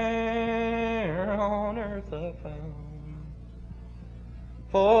here on earth I found.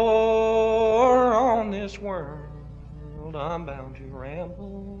 For on this world I'm bound to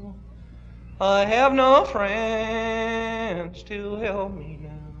ramble, I have no friends to help me now.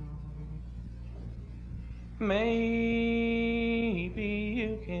 Maybe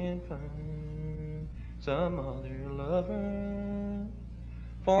you can find some other lover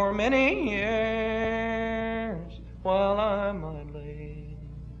for many years while I'm idling.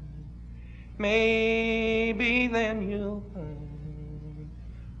 Maybe then you'll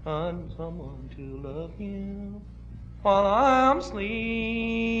find someone to love you while I'm sleeping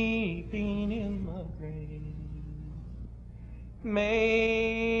in my grave.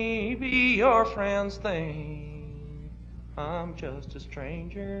 Maybe your friends think I'm just a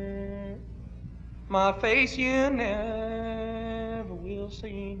stranger. My face you never will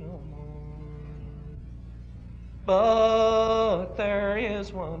see no more. But there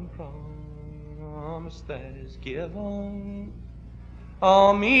is one promise that is given.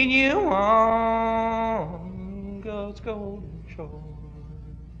 I'll meet you on God's golden shore.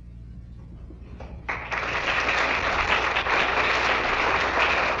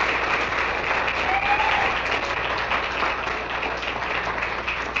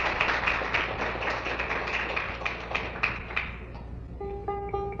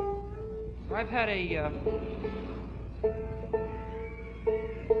 I've had a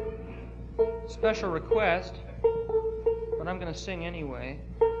special request, but I'm going to sing anyway.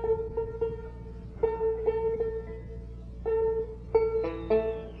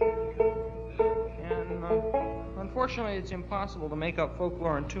 And unfortunately, it's impossible to make up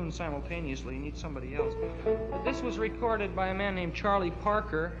folklore and tune simultaneously. You need somebody else. But this was recorded by a man named Charlie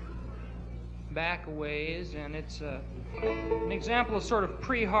Parker back a ways, and it's an example of sort of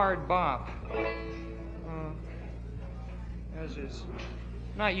pre-hard bop, as is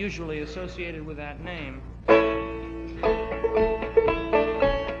not usually associated with that name.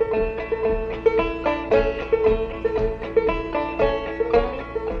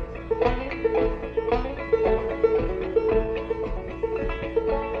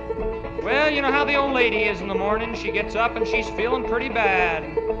 Well, you know how the old lady is in the morning. She gets up and she's feeling pretty bad.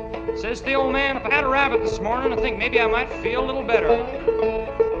 Says to the old man, if I had a rabbit this morning, I think maybe I might feel a little better.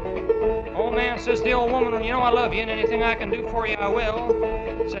 Old man says to the old woman, well, you know I love you, and anything I can do for you I will.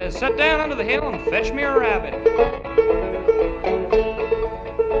 Says, sit down under the hill and fetch me a rabbit.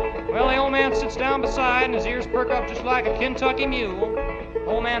 Well, the old man sits down beside, and his ears perk up just like a Kentucky mule.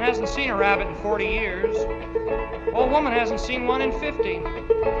 Old man hasn't seen a rabbit in 40 years. Old woman hasn't seen one in 50.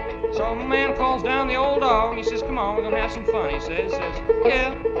 So old man calls down the old dog, and he says, come on, we're going to have some fun, he says.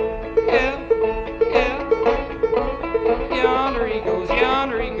 Yeah. Yonder he goes,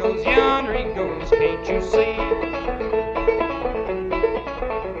 yonder he goes, yonder he goes, can't you see?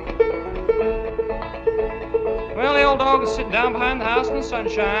 Well, the old dog is sitting down behind the house in the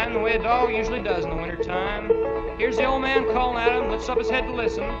sunshine, the way a dog usually does in the wintertime. Here's the old man calling at him, lifts up his head to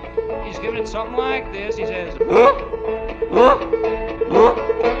listen. He's giving it something like this. He says,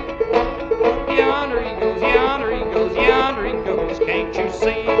 yonder he goes, yonder he goes, yonder he goes, can't you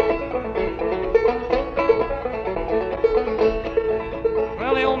see?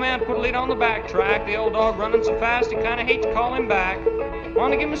 Well, the old man put a lead on the back track. The old dog running so fast he kind of hates to call him back.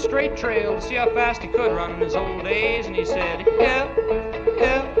 Wanted to give him a straight trail to see how fast he could run in his old days. And he said, yeah.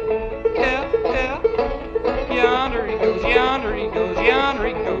 Yonder he goes, yonder he goes, yonder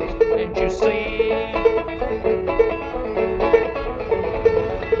he goes, can't you see?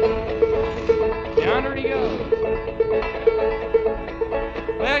 Yonder he goes.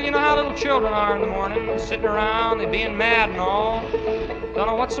 Well, you know how little children are in the morning, sitting around, they being mad and all. Don't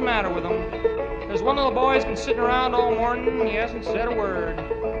know what's the matter with them. There's one little boy's been sitting around all morning, and he hasn't said a word.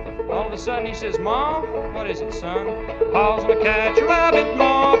 All of a sudden he says, Ma, what is it, son? Pa's gonna catch a rabbit,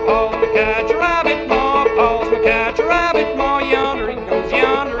 Ma, Pa's gonna catch a rabbit, Ma, Pa's gonna catch a rabbit, Ma. Yonder he goes,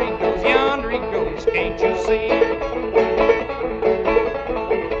 yonder he goes, yonder he goes, can't you see?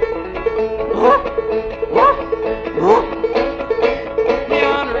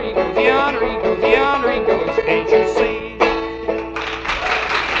 Yonder he goes, yonder he goes, yonder he goes, can't you see?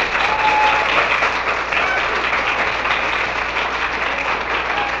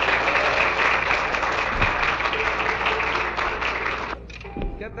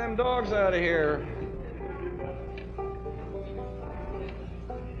 Get them dogs out of here.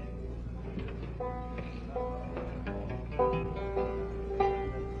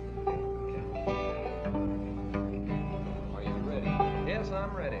 Are you ready? Yes,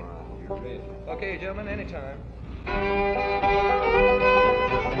 I'm ready. You're ready. Okay, gentlemen, anytime.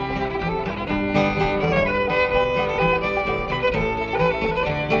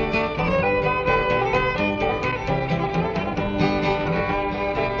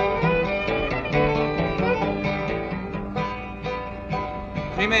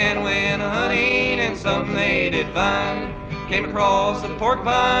 Three men went a-hunting and something they did find. Came across the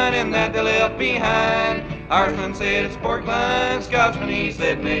porcupine and that they left behind. Irishman said it's pork bun, Scotchman he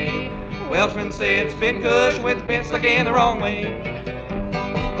said nay. Welshman said it's spit kush with the pit stuck in the wrong way.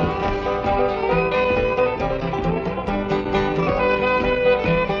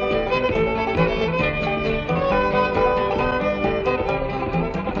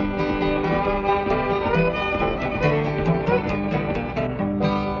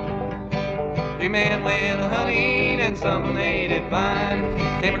 Three men went a-hunting and something they did find.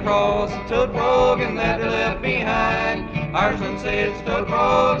 Came across a toad frog and that they left behind. Irishman said it's toad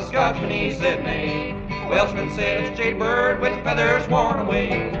frog, Scotchman he said nay. Welshman said it's jaybird with the feathers worn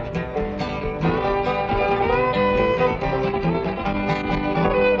away.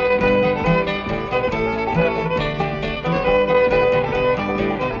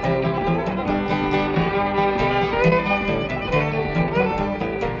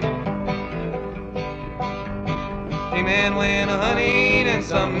 Three men went a-hunting and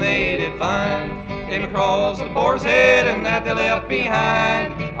some they did find. Came across the boar's head and that they left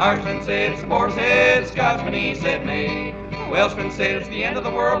behind. Irishman said it's the boar's head, Scotchman he said nay. Welshman said it's the end of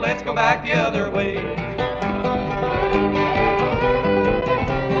the world, let's go back the other way.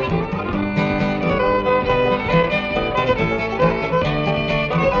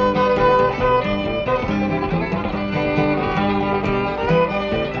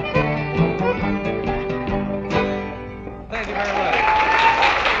 Thank you very much.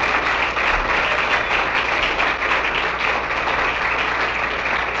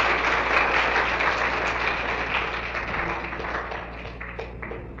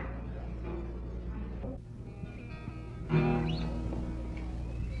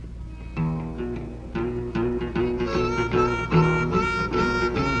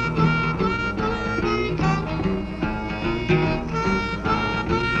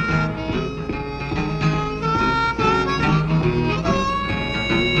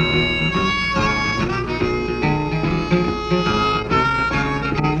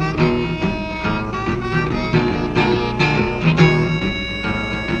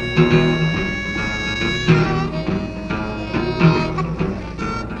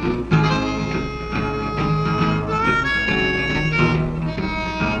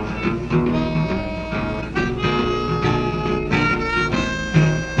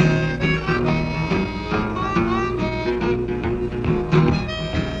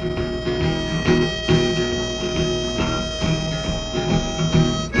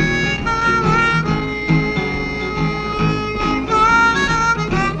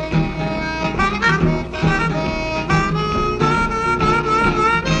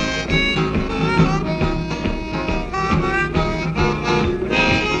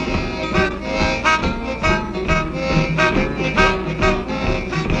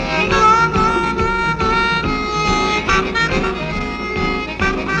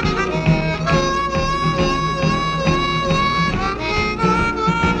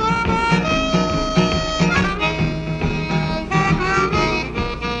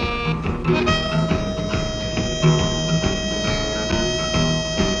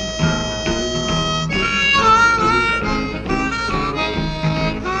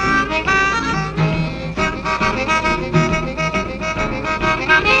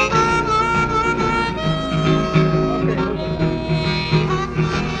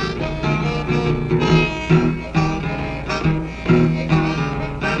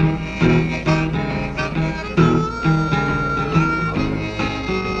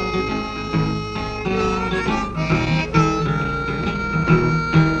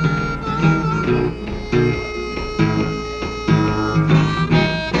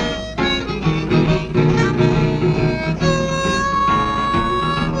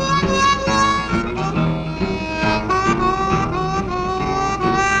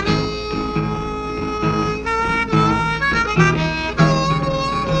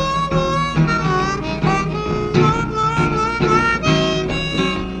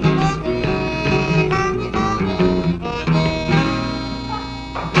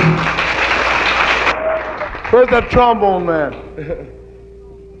 Where's that trombone man?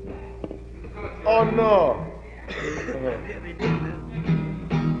 Oh no.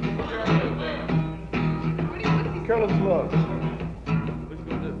 Careless Love.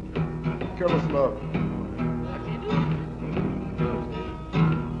 Careless Love.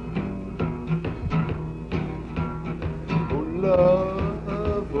 Oh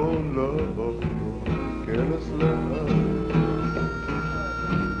love, oh, careless love.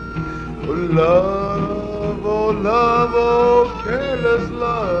 Oh love, oh, careless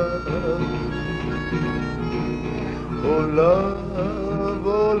love. Oh love,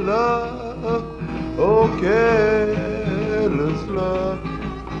 oh, careless love.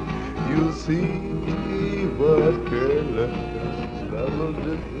 You see but careless love will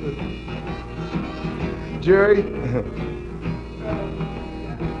do. Jerry,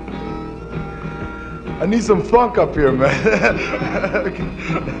 I need some funk up here, man.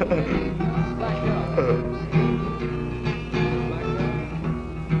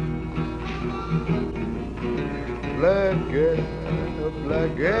 Black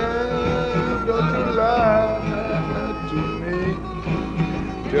girl, don't you lie to me.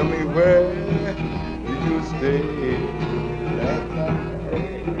 Tell me where did you stay last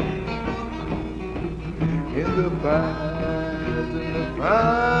night? In the pines,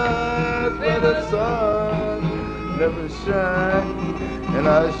 where the sun never shines, and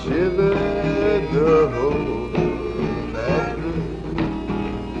I shivered the whole night through.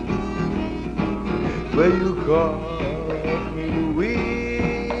 Where you caused me to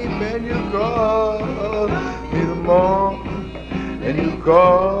weep, and you caused me to mourn, and you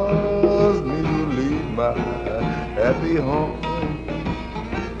caused me to leave my happy home.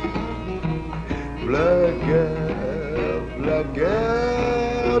 Black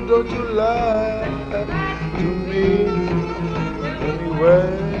girl, don't you lie to me. Tell me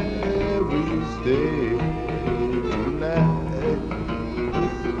where will you stay tonight?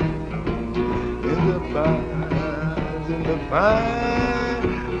 In the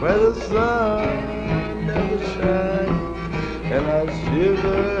pines, where the sun never shines, and I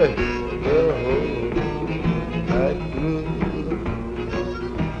shiver the whole night through.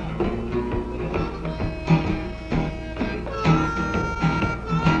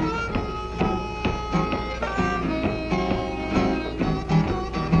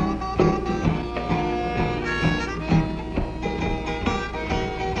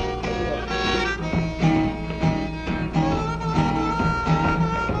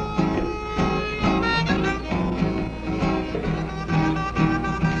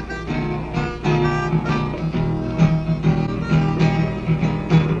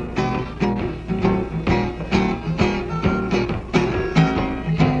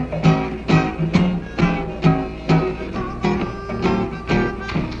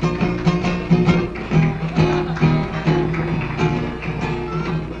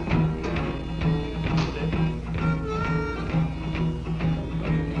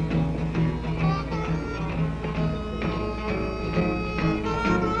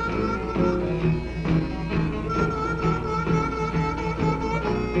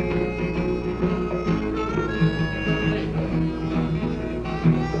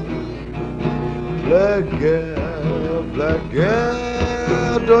 Black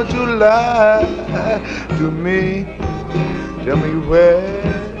girl, don't you lie to me. Tell me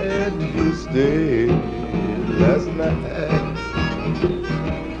where did you stay last night?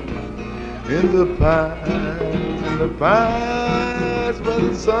 In the pines, where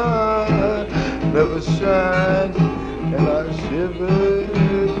the sun never shines, and I shivered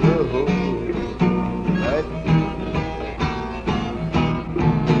the whole night.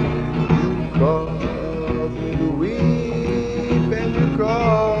 Caused me to weep, and you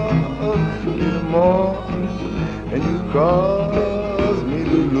caused me to mourn, and you caused me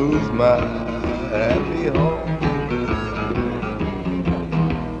to lose my happy home.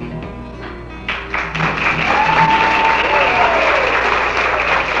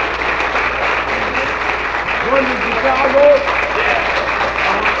 Going to Chicago?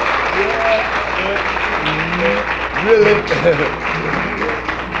 Yeah. Really?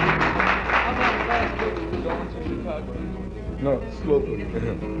 No, slowly.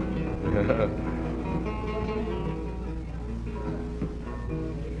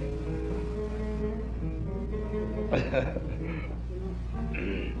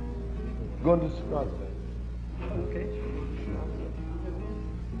 Going to Chicago. Okay.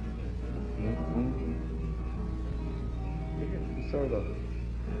 Sort of.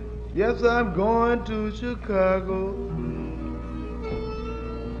 Yes, I'm going to Chicago.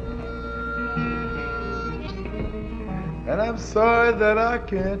 And I'm sorry that I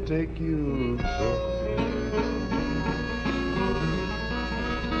can't take you.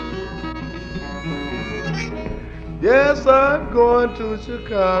 Yes, I'm going to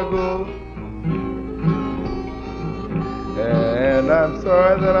Chicago. And I'm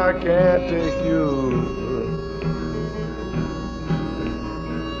sorry that I can't take you.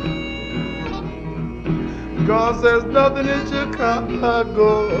 Because there's nothing in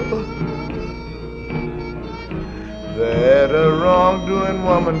Chicago that a wrongdoing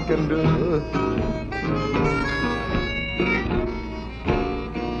woman can do.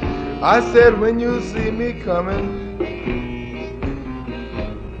 I said, when you see me coming,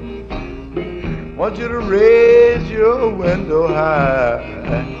 want you to raise your window high.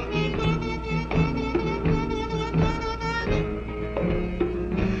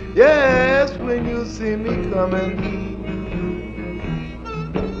 when you see me coming,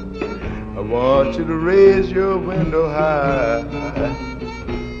 I want you to raise your window high.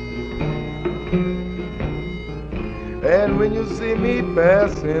 And when you see me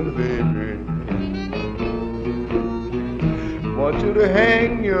passing, baby, I want you to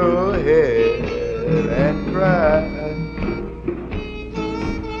hang your head and cry.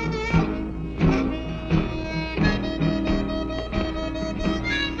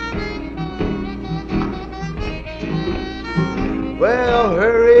 Well,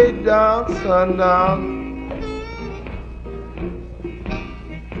 hurry down, sundown.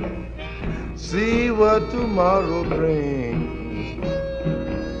 See what tomorrow brings.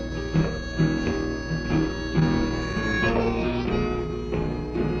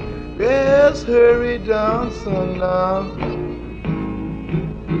 Yes, hurry down, sundown,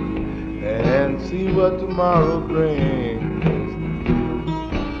 and see what tomorrow brings.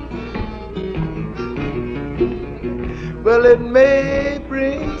 Well, it may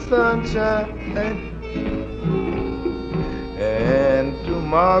bring sunshine, and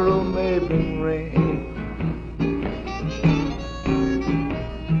tomorrow may bring rain.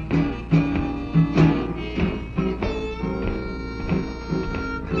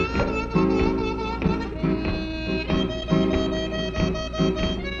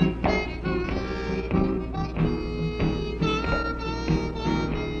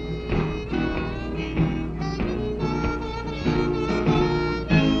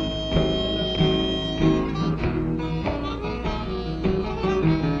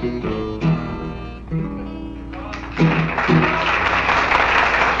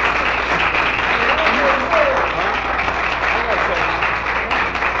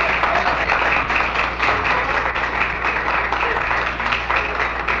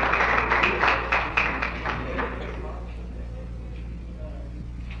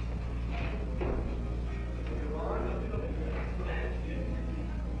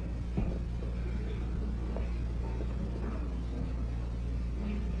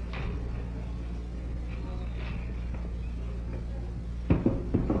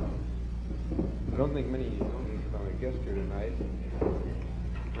 I don't think many know me because I'm a guest here tonight.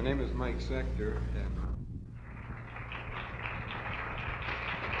 My name is Mike Sector, and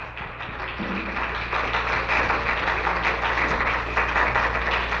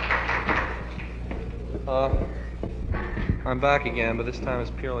I'm back again, but this time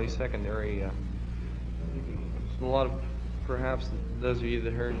it's purely secondary. A lot of, perhaps those of you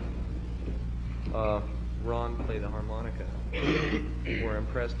that heard Ron play the harmonica were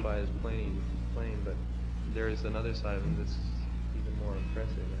impressed by his playing, but there is another side of him that's even more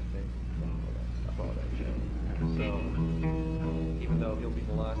impressive, I think. Stop all that shit. So, even though he'll be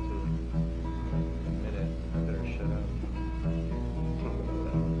the last to admit it, I better shut up.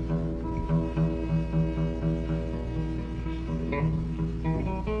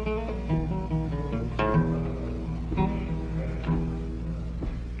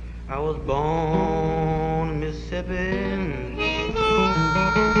 I was born in Mississippi,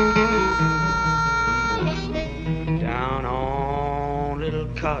 down on a little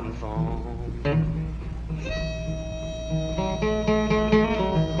cotton farm.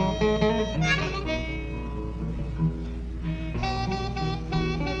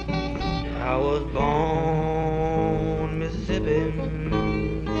 I was born in Mississippi,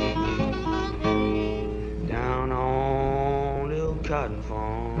 down on a little cotton farm.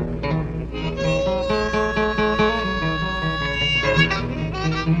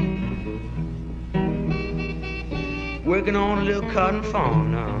 Working on a little cotton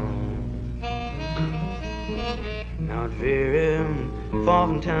farm now, not very far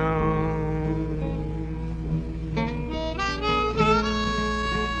from town.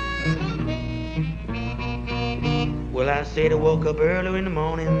 Well, I said I woke up early in the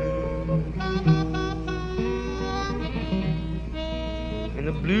morning, and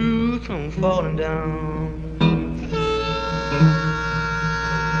the blues come falling down.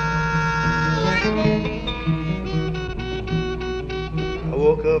 I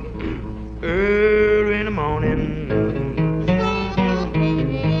woke up early in the morning,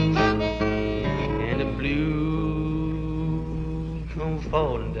 and the blues come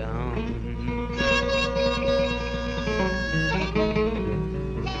falling down.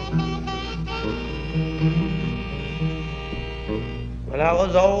 Well, I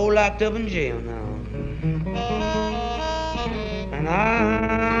was all locked up in jail now, and I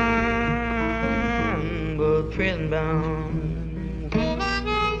was prison bound.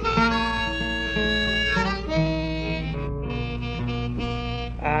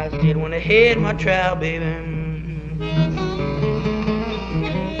 I said when I had my trial, baby,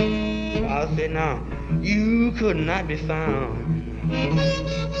 I said said, now, you could not be found.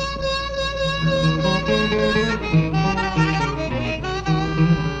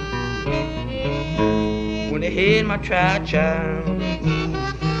 When they had my child,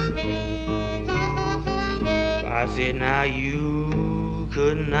 I said, now you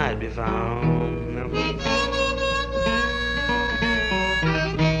could not be found.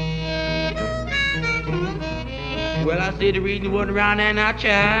 Well, I said the reason you wasn't around there now,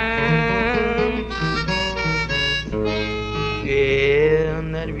 child. Yeah,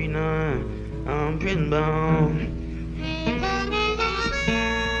 that's the reason I'm prison bound.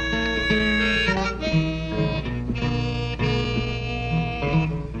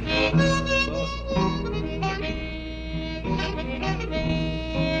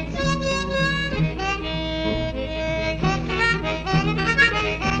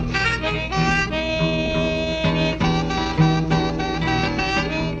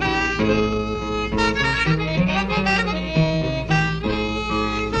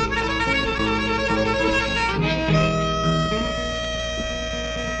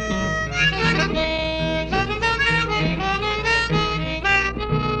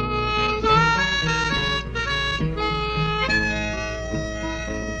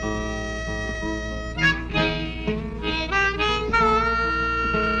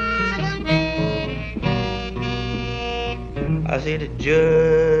 I said the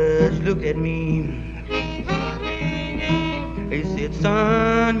judge looked at me. He said,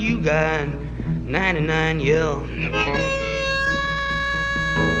 son, you got 99 years.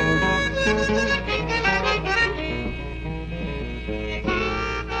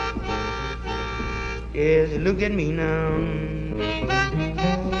 Yes, he looked at me now.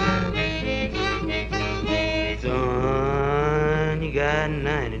 Son, you got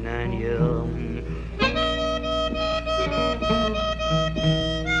 99 years.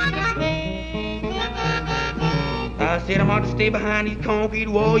 I said I'm out to stay behind these concrete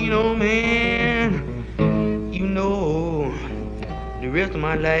walls, you know, man. You know, the rest of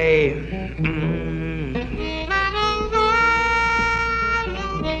my life.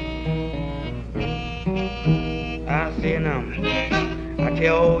 I said now, I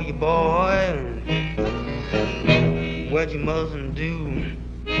tell you boy, what you mustn't do.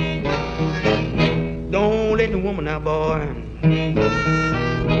 Don't let the woman out, boy,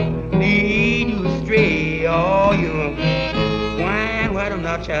 lead you astray. Oh, you wine, what I'm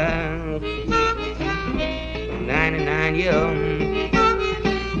not, child. 99 years.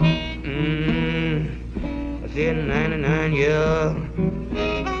 I said 99 years.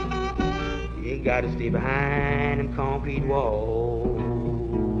 You gotta stay behind them concrete walls.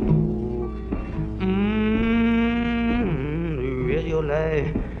 The rest of your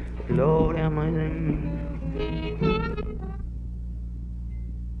life, Lord have mercy.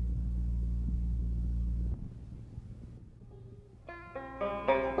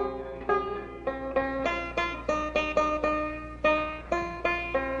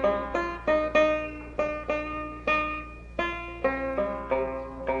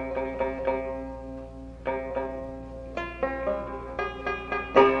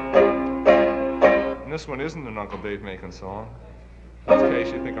 This one isn't an Uncle Dave Macon song. Just in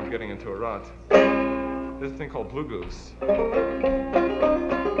case you think I'm getting into a rut. There's a thing called Blue Goose. Wait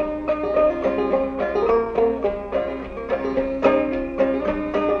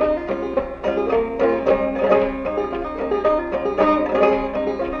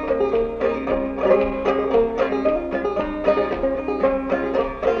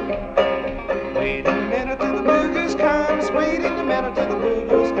a minute till the Blue Goose comes. Wait in the minute till the Blue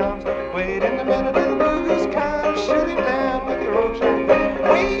Goose comes. Wait in the minute till the Blue Goose comes. Shoot him down with your old shotgun.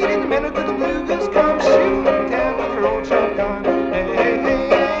 Wait in the minute till the Blue Goose comes. Shoot him down with your old shotgun. Hey, hey, hey,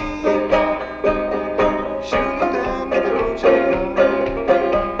 hey. Shoot him down with your old shotgun.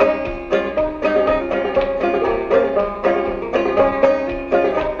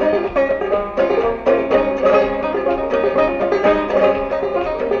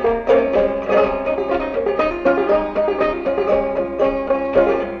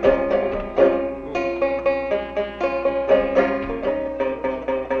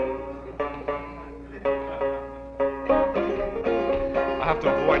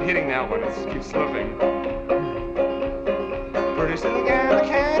 Hitting that one, it keeps slipping. Person down the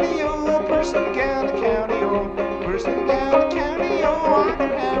county, oh, person down the county, oh, person down the